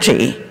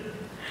certainty,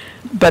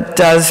 but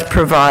does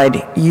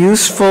provide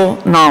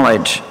useful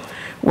knowledge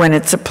when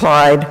it's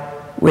applied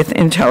with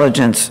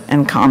intelligence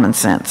and common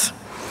sense.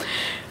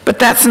 But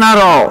that's not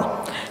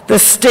all. The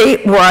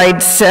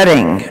statewide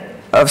setting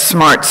of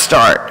Smart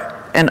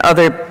Start and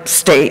other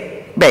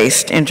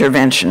state-based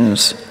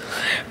interventions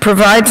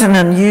provides an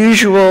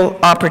unusual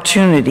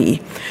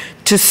opportunity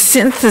to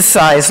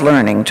synthesize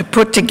learning, to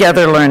put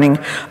together learning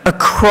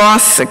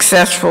across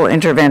successful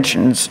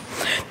interventions,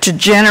 to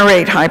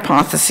generate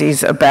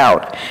hypotheses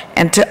about,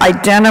 and to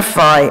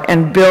identify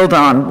and build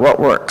on what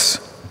works.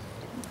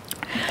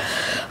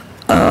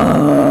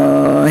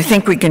 I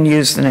think we can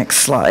use the next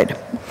slide.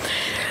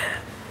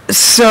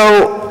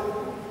 So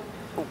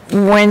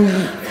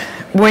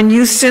when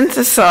you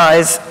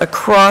synthesize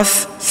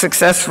across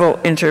successful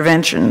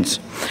interventions,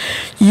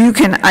 you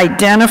can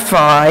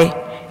identify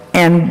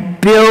and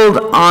build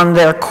on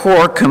their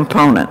core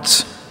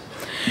components.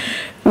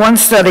 One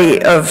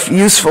study of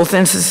useful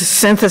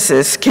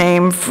synthesis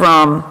came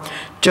from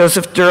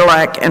Joseph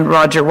Durlak and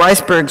Roger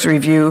Weisberg's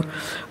review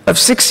of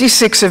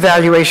 66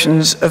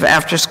 evaluations of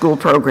after-school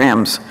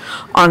programs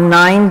on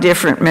 9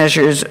 different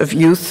measures of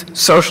youth,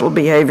 social,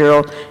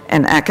 behavioral,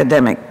 and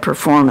academic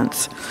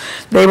performance.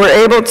 They were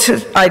able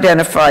to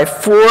identify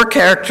 4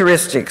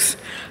 characteristics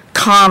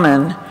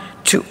common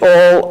to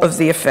all of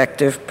the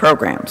effective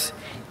programs.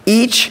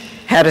 Each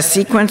had a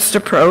sequenced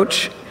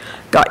approach,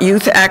 got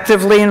youth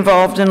actively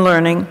involved in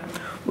learning,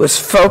 was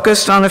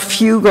focused on a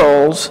few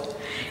goals,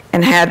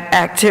 and had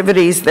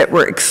activities that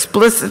were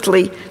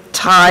explicitly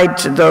tied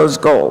to those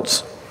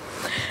goals.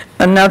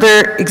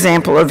 Another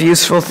example of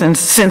useful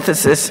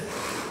synthesis,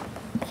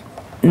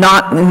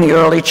 not in the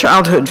early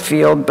childhood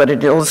field, but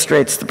it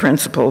illustrates the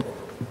principle,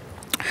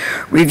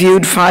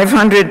 reviewed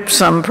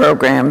 500-some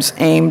programs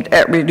aimed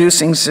at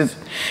reducing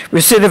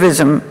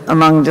recidivism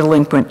among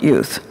delinquent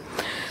youth.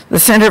 the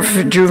Center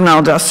for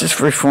Juvenile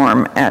Justice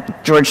Reform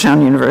at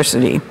Georgetown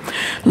University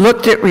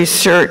looked at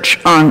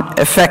research on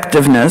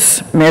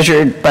effectiveness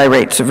measured by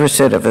rates of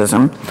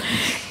recidivism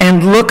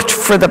and looked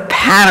for the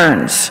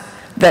patterns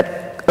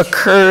that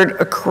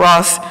occurred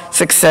across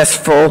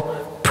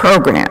successful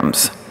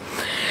programs.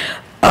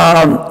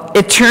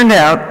 It turned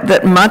out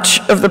that much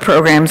of the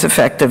program's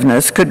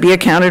effectiveness could be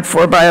accounted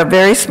for by a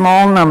very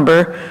small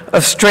number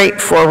of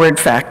straightforward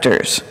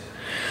factors.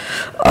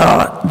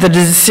 The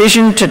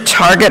decision to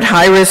target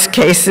high-risk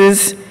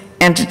cases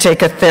and to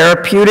take a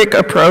therapeutic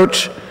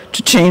approach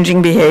to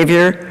changing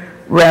behavior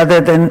rather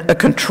than a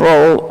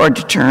control or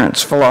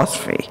deterrence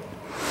philosophy.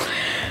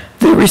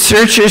 The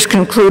researchers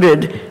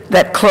concluded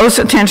that close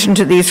attention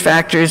to these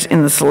factors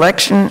in the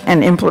selection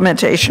and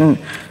implementation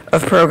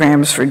of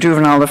programs for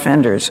juvenile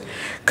offenders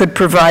could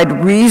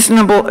provide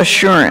reasonable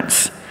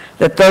assurance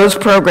that those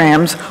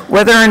programs,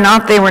 whether or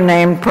not they were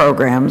named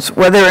programs,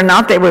 whether or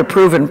not they were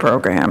proven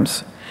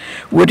programs,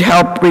 would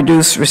help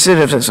reduce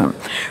recidivism.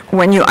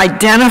 When you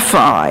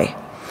identify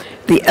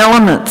the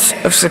elements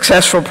of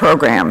successful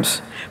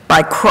programs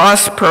by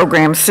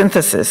cross-program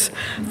synthesis,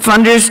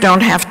 funders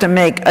don't have to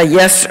make a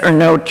yes or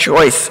no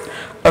choice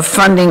of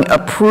funding a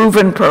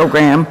proven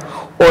program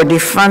or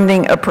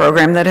defunding a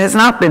program that has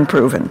not been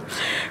proven.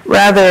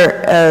 Rather,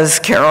 as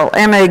Carol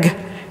Emig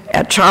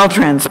at Child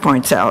Trends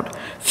points out,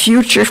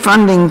 future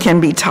funding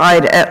can be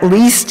tied at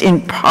least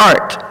in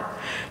part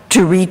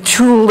to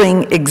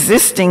retooling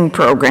existing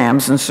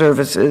programs and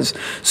services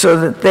so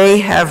that they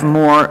have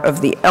more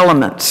of the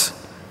elements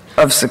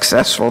of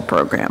successful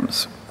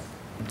programs.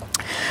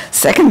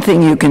 Second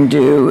thing you can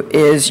do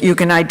is you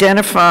can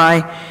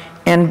identify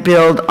and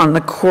build on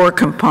the core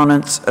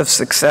components of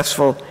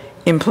successful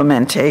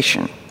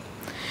implementation.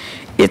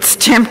 It's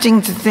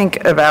tempting to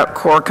think about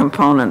core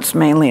components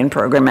mainly in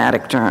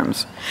programmatic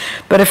terms,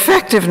 but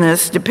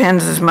effectiveness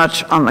depends as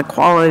much on the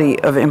quality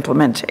of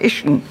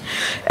implementation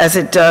as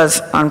it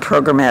does on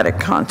programmatic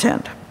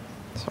content.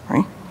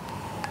 Sorry.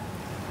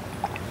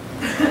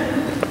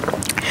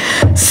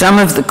 Some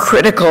of the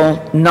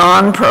critical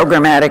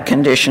non-programmatic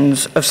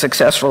conditions of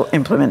successful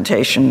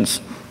implementation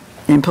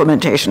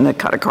that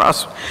cut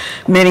across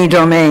many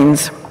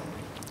domains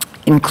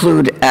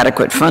include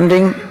adequate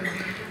funding,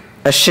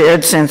 a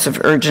shared sense of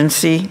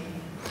urgency,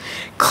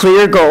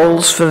 clear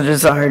goals for the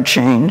desired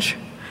change,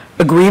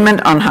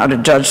 agreement on how to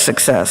judge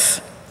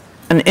success,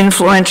 an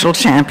influential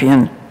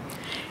champion,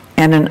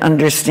 and an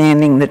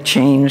understanding that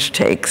change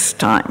takes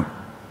time.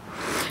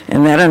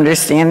 And that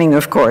understanding,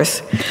 of course,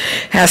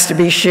 has to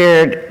be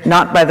shared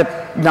not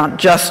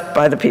just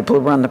by the people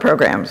who run the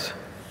programs,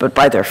 but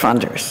by their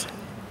funders.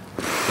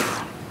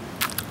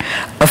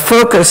 A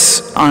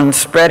focus on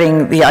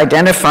spreading the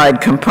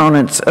identified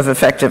components of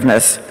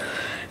effectiveness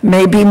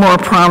may be more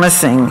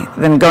promising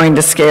than going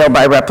to scale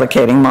by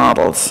replicating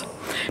models,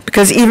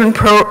 because even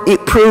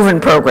proven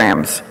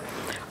programs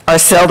are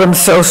seldom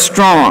so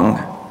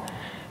strong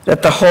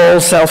that the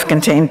whole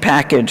self-contained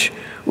package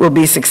will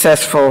be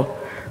successful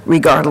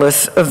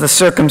regardless of the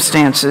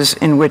circumstances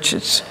in which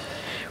it's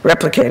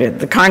replicated.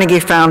 The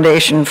Carnegie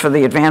Foundation for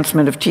the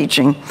Advancement of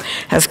Teaching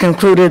has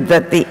concluded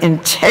that the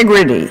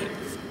integrity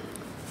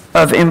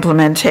of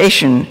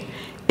implementation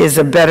is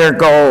a better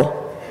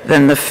goal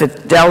than the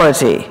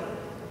fidelity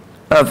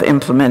of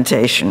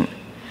implementation,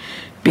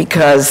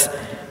 because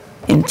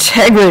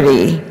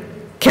integrity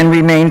can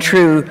remain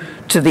true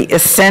to the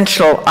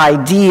essential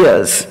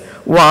ideas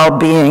while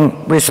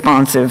being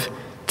responsive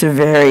to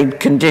varied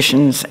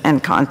conditions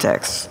and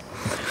contexts.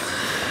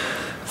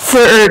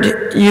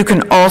 Third, you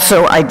can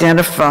also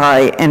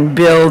identify and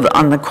build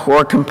on the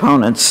core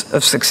components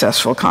of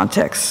successful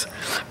contexts.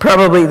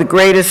 Probably the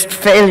greatest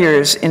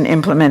failures in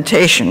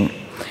implementation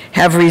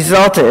have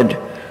resulted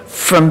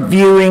from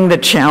viewing the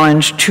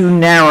challenge too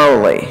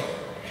narrowly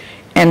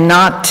and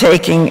not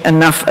taking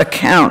enough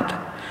account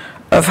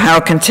of how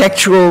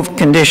contextual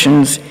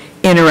conditions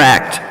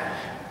interact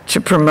to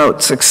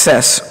promote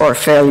success or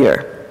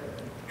failure.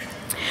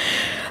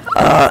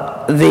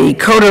 The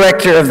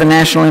co-director of the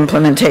National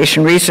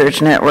Implementation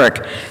Research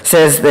Network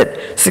says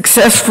that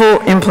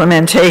successful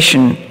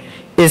implementation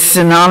is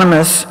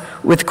synonymous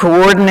with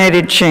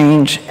coordinated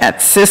change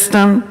at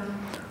system,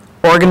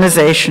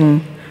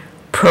 organization,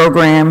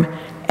 program,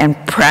 and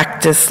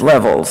practice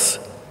levels,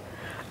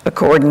 a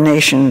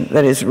coordination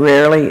that is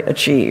rarely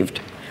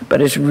achieved,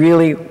 but is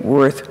really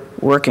worth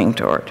working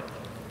toward.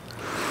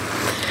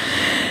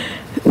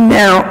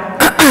 Now,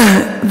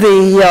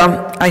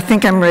 I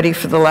think I'm ready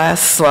for the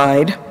last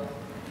slide.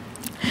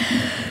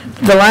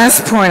 The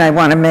last point I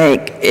want to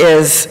make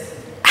is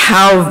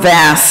how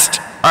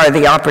vast are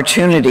the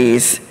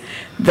opportunities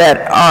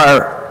that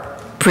are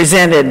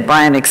presented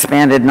by an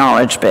expanded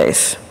knowledge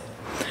base.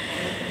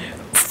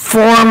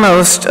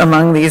 Foremost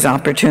among these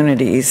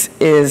opportunities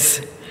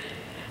is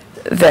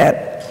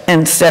that,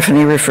 and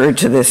Stephanie referred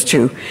to this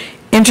too,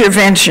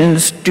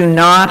 interventions do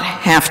not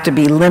have to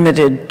be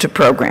limited to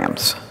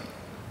programs.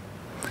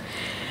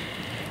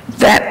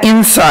 That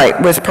insight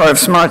was part of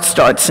Smart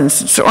Start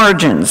since its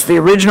origins. The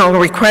original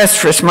request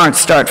for Smart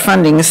Start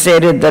funding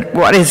stated that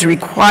what is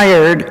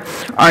required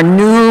are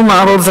new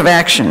models of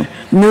action,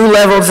 new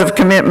levels of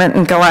commitment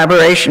and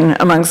collaboration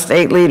among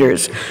state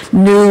leaders,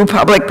 new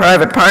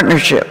public-private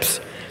partnerships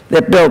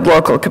that build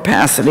local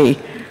capacity,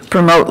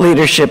 promote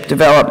leadership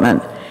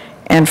development,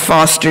 and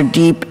foster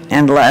deep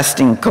and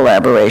lasting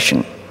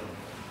collaboration.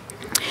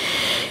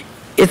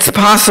 It's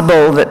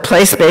possible that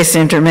place-based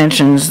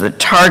interventions that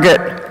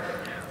target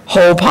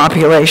whole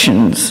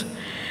populations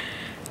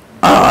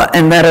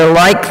and that are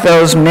like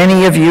those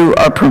many of you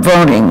are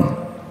promoting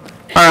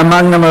are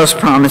among the most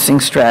promising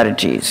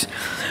strategies.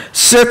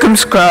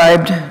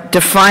 Circumscribed,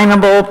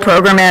 definable,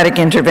 programmatic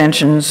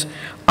interventions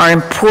are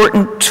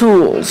important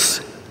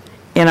tools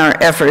in our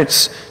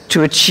efforts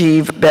to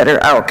achieve better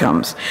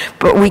outcomes.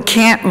 But we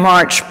can't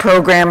march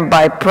program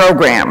by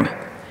program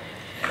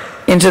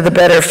into the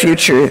better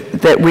future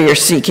that we are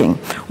seeking.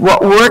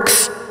 What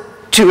works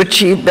to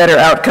achieve better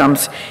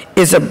outcomes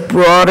is a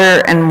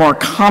broader and more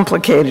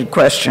complicated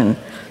question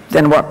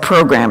than what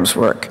programs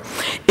work.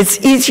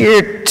 It's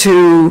easier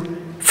to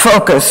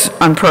focus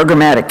on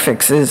programmatic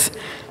fixes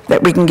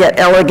that we can get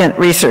elegant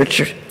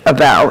research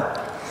about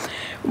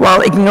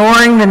while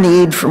ignoring the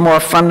need for more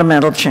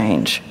fundamental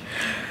change.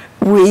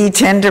 We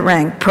tend to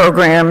rank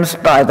programs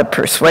by the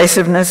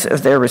persuasiveness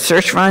of their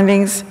research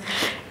findings,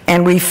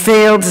 and we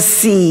fail to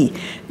see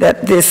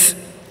that this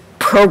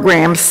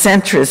program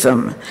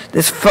centrism,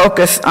 this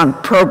focus on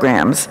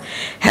programs,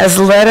 has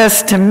led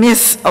us to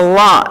miss a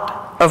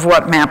lot of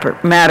what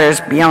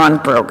matters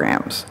beyond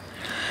programs.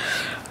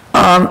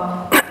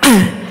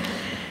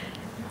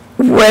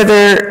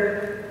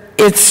 Whether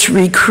it's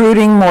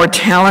recruiting more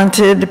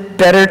talented,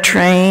 better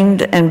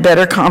trained, and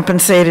better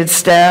compensated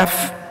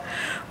staff,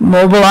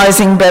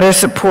 mobilizing better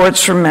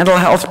supports from mental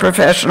health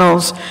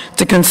professionals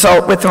to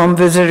consult with home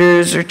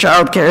visitors or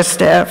child care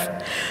staff,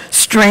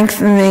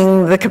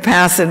 strengthening the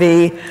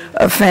capacity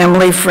of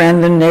family,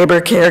 friend, and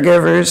neighbor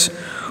caregivers,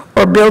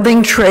 or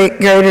building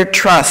greater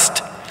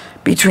trust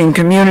between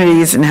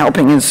communities and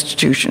helping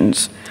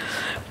institutions.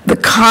 The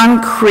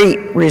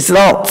concrete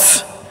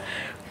results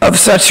of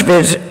such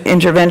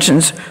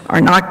interventions are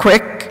not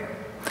quick.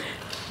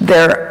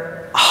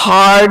 They're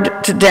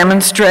hard to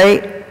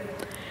demonstrate.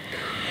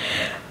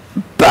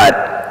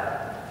 But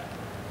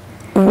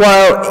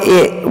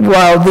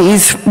while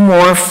these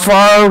more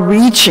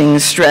far-reaching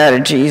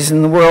strategies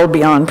in the world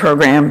beyond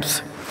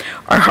programs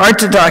are hard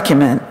to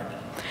document,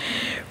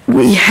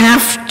 we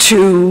have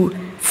to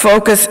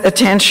focus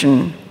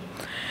attention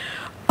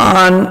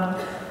on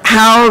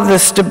how the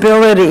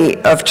stability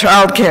of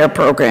child care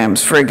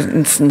programs, for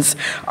instance,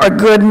 are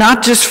good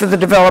not just for the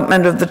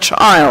development of the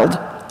child,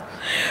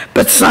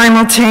 but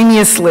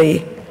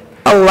simultaneously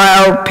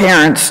allow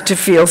parents to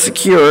feel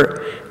secure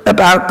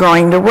about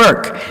going to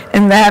work.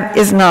 And that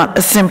is not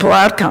a simple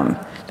outcome.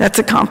 That's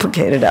a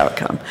complicated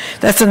outcome.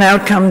 That's an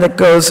outcome that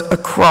goes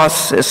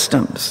across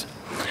systems.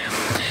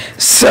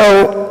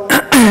 So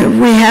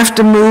we have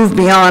to move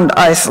beyond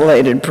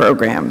isolated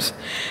programs,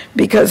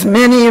 because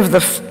many of the,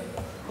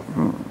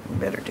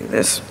 better do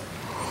this.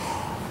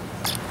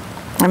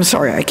 I'm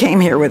sorry, I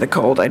came here with a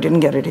cold. I didn't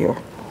get it here.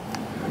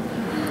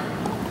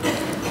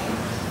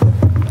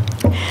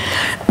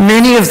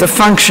 Many of the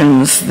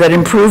functions that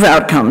improve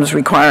outcomes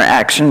require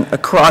action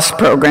across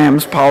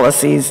programs,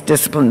 policies,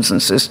 disciplines, and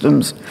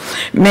systems.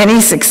 Many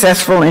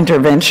successful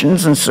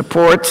interventions and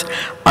supports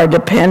are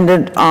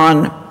dependent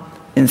on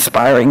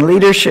inspiring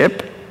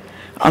leadership,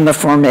 on the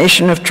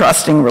formation of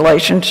trusting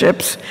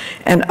relationships,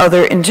 and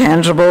other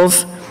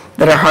intangibles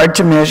that are hard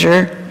to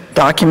measure,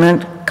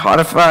 document,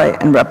 codify,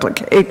 and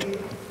replicate.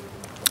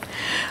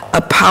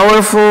 A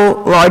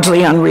powerful,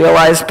 largely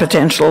unrealized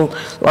potential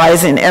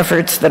lies in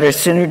efforts that are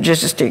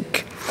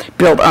synergistic,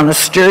 built on a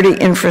sturdy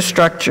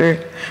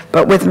infrastructure,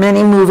 but with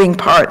many moving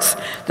parts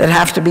that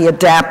have to be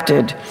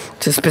adapted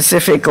to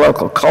specific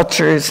local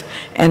cultures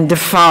and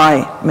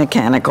defy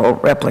mechanical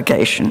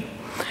replication.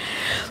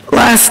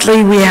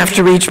 Lastly, we have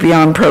to reach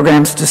beyond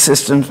programs to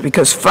systems,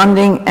 because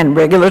funding and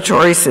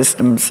regulatory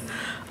systems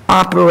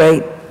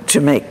operate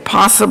to make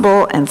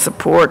possible and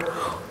support,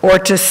 or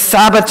to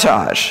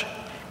sabotage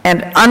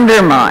and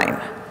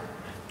undermine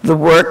the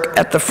work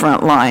at the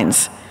front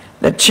lines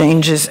that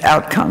changes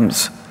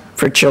outcomes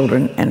for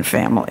children and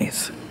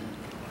families.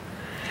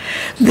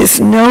 This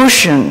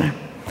notion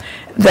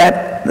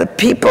that the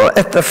people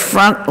at the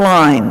front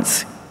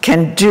lines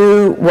can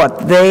do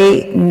what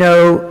they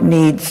know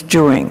needs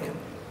doing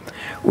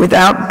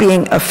without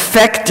being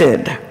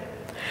affected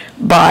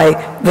by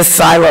the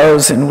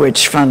silos in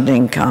which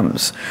funding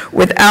comes,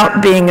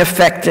 without being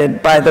affected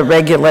by the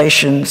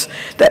regulations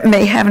that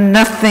may have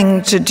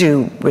nothing to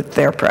do with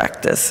their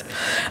practice.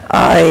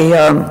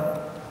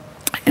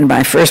 In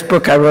my first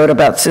book, I wrote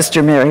about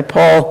Sister Mary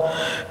Paul,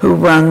 who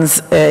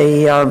runs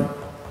a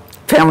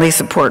family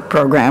support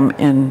program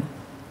in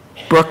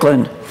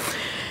Brooklyn.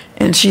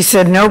 And she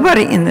said,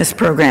 nobody in this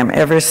program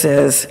ever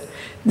says,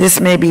 this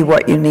may be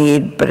what you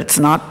need, but it's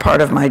not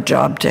part of my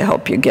job to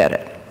help you get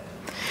it.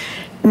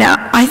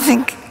 Now, I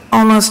think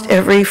Almost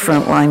every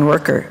frontline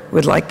worker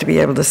would like to be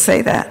able to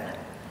say that.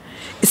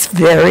 It's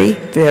very,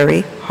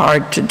 very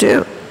hard to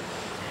do,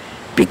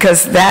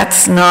 because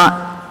that's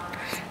not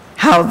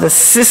how the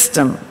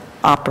system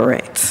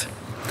operates.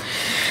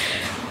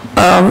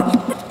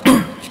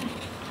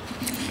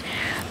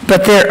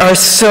 But there are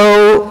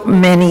so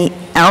many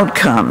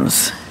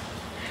outcomes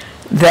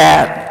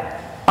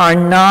that are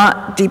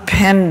not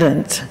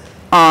dependent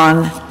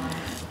on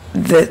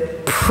the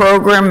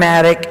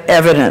programmatic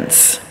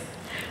evidence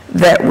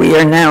that we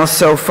are now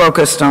so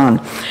focused on.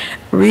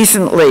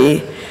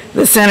 Recently,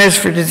 the Centers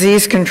for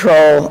Disease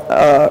Control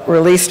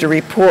released a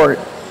report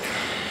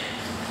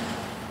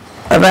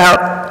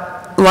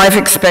about life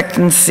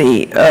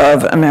expectancy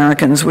of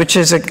Americans, which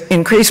has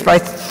increased by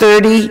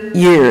 30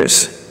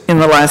 years in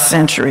the last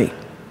century.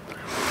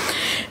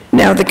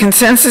 Now, the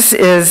consensus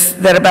is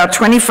that about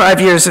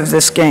 25 years of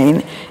this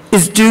gain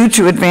is due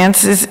to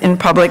advances in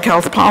public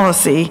health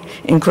policy,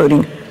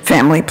 including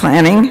family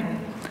planning,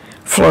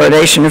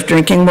 fluoridation of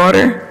drinking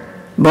water,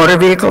 motor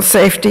vehicle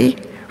safety,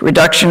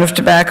 reduction of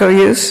tobacco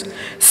use,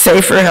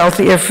 safer,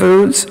 healthier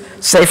foods,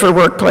 safer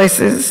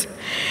workplaces,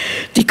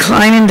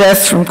 decline in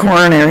deaths from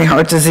coronary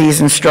heart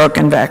disease and stroke,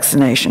 and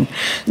vaccination.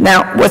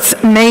 Now, what's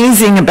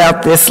amazing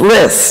about this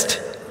list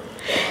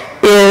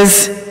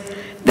is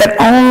that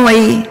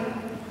only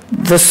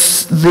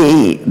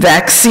the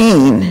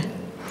vaccine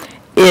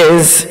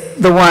is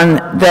the one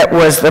that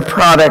was the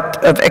product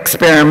of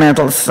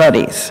experimental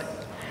studies.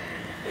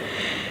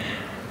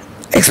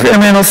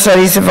 Experimental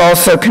studies have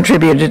also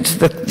contributed to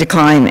the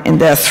decline in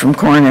deaths from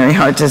coronary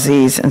heart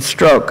disease and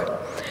stroke.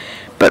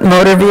 But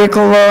motor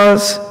vehicle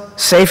laws,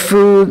 safe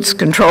foods,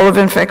 control of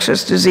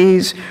infectious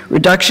disease,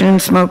 reduction in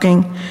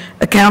smoking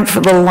account for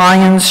the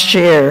lion's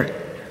share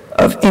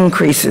of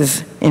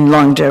increases in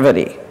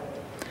longevity.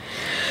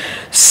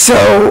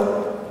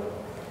 So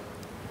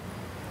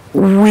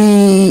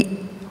we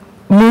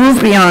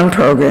move beyond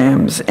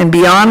programs and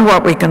beyond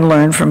what we can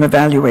learn from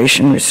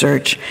evaluation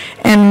research,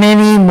 and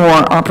many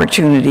more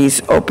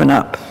opportunities open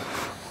up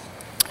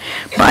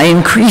by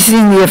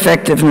increasing the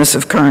effectiveness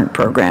of current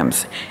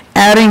programs,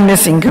 adding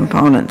missing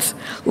components,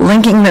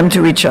 linking them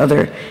to each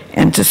other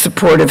and to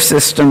supportive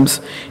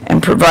systems,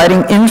 and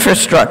providing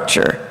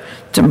infrastructure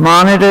to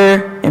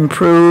monitor,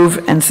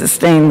 improve, and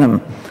sustain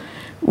them.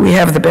 We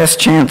have the best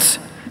chance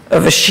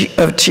of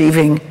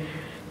achieving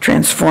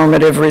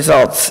transformative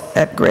results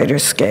at greater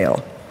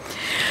scale.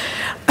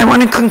 I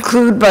want to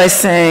conclude by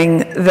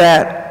saying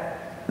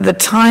that the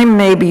time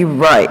may be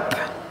ripe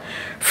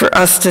for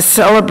us to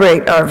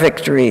celebrate our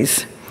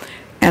victories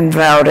and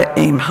vow to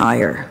aim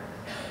higher.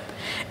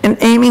 And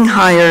aiming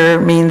higher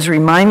means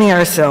reminding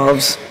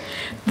ourselves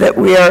that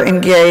we are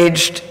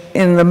engaged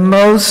in the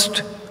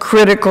most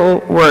critical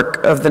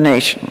work of the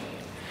nation,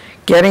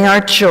 getting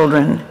our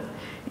children,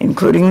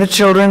 including the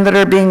children that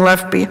are being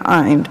left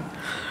behind,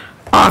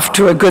 off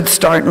to a good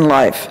start in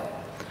life,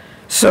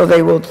 so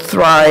they will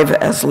thrive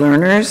as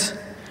learners,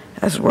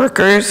 as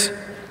workers,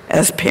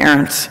 as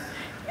parents,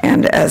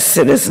 and as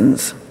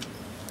citizens.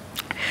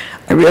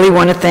 I really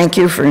want to thank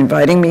you for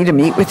inviting me to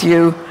meet with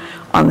you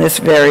on this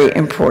very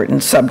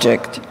important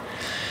subject.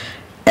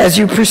 As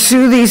you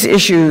pursue these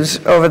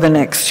issues over the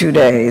next 2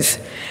 days,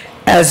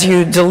 as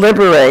you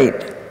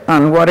deliberate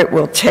on what it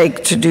will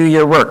take to do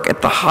your work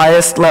at the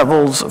highest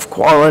levels of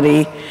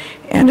quality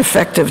and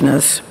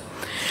effectiveness,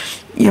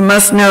 you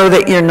must know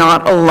that you're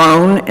not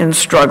alone in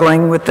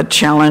struggling with the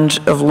challenge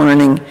of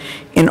learning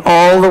in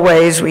all the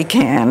ways we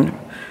can,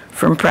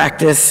 from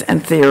practice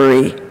and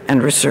theory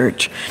and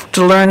research,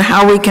 to learn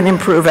how we can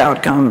improve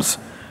outcomes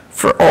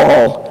for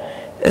all,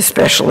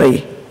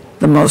 especially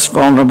the most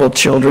vulnerable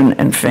children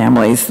and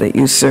families that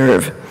you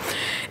serve.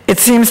 It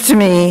seems to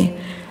me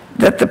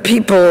that the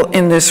people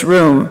in this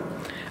room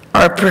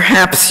are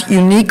perhaps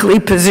uniquely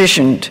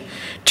positioned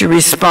to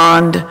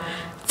respond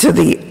to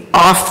the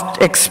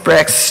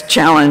oft-expressed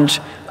challenge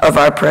of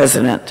our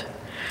president,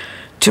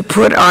 to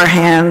put our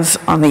hands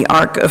on the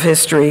arc of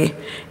history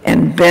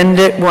and bend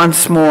it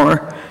once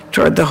more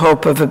toward the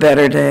hope of a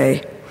better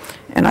day.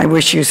 And I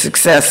wish you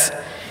success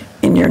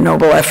in your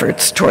noble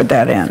efforts toward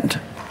that end.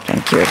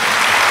 Thank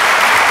you.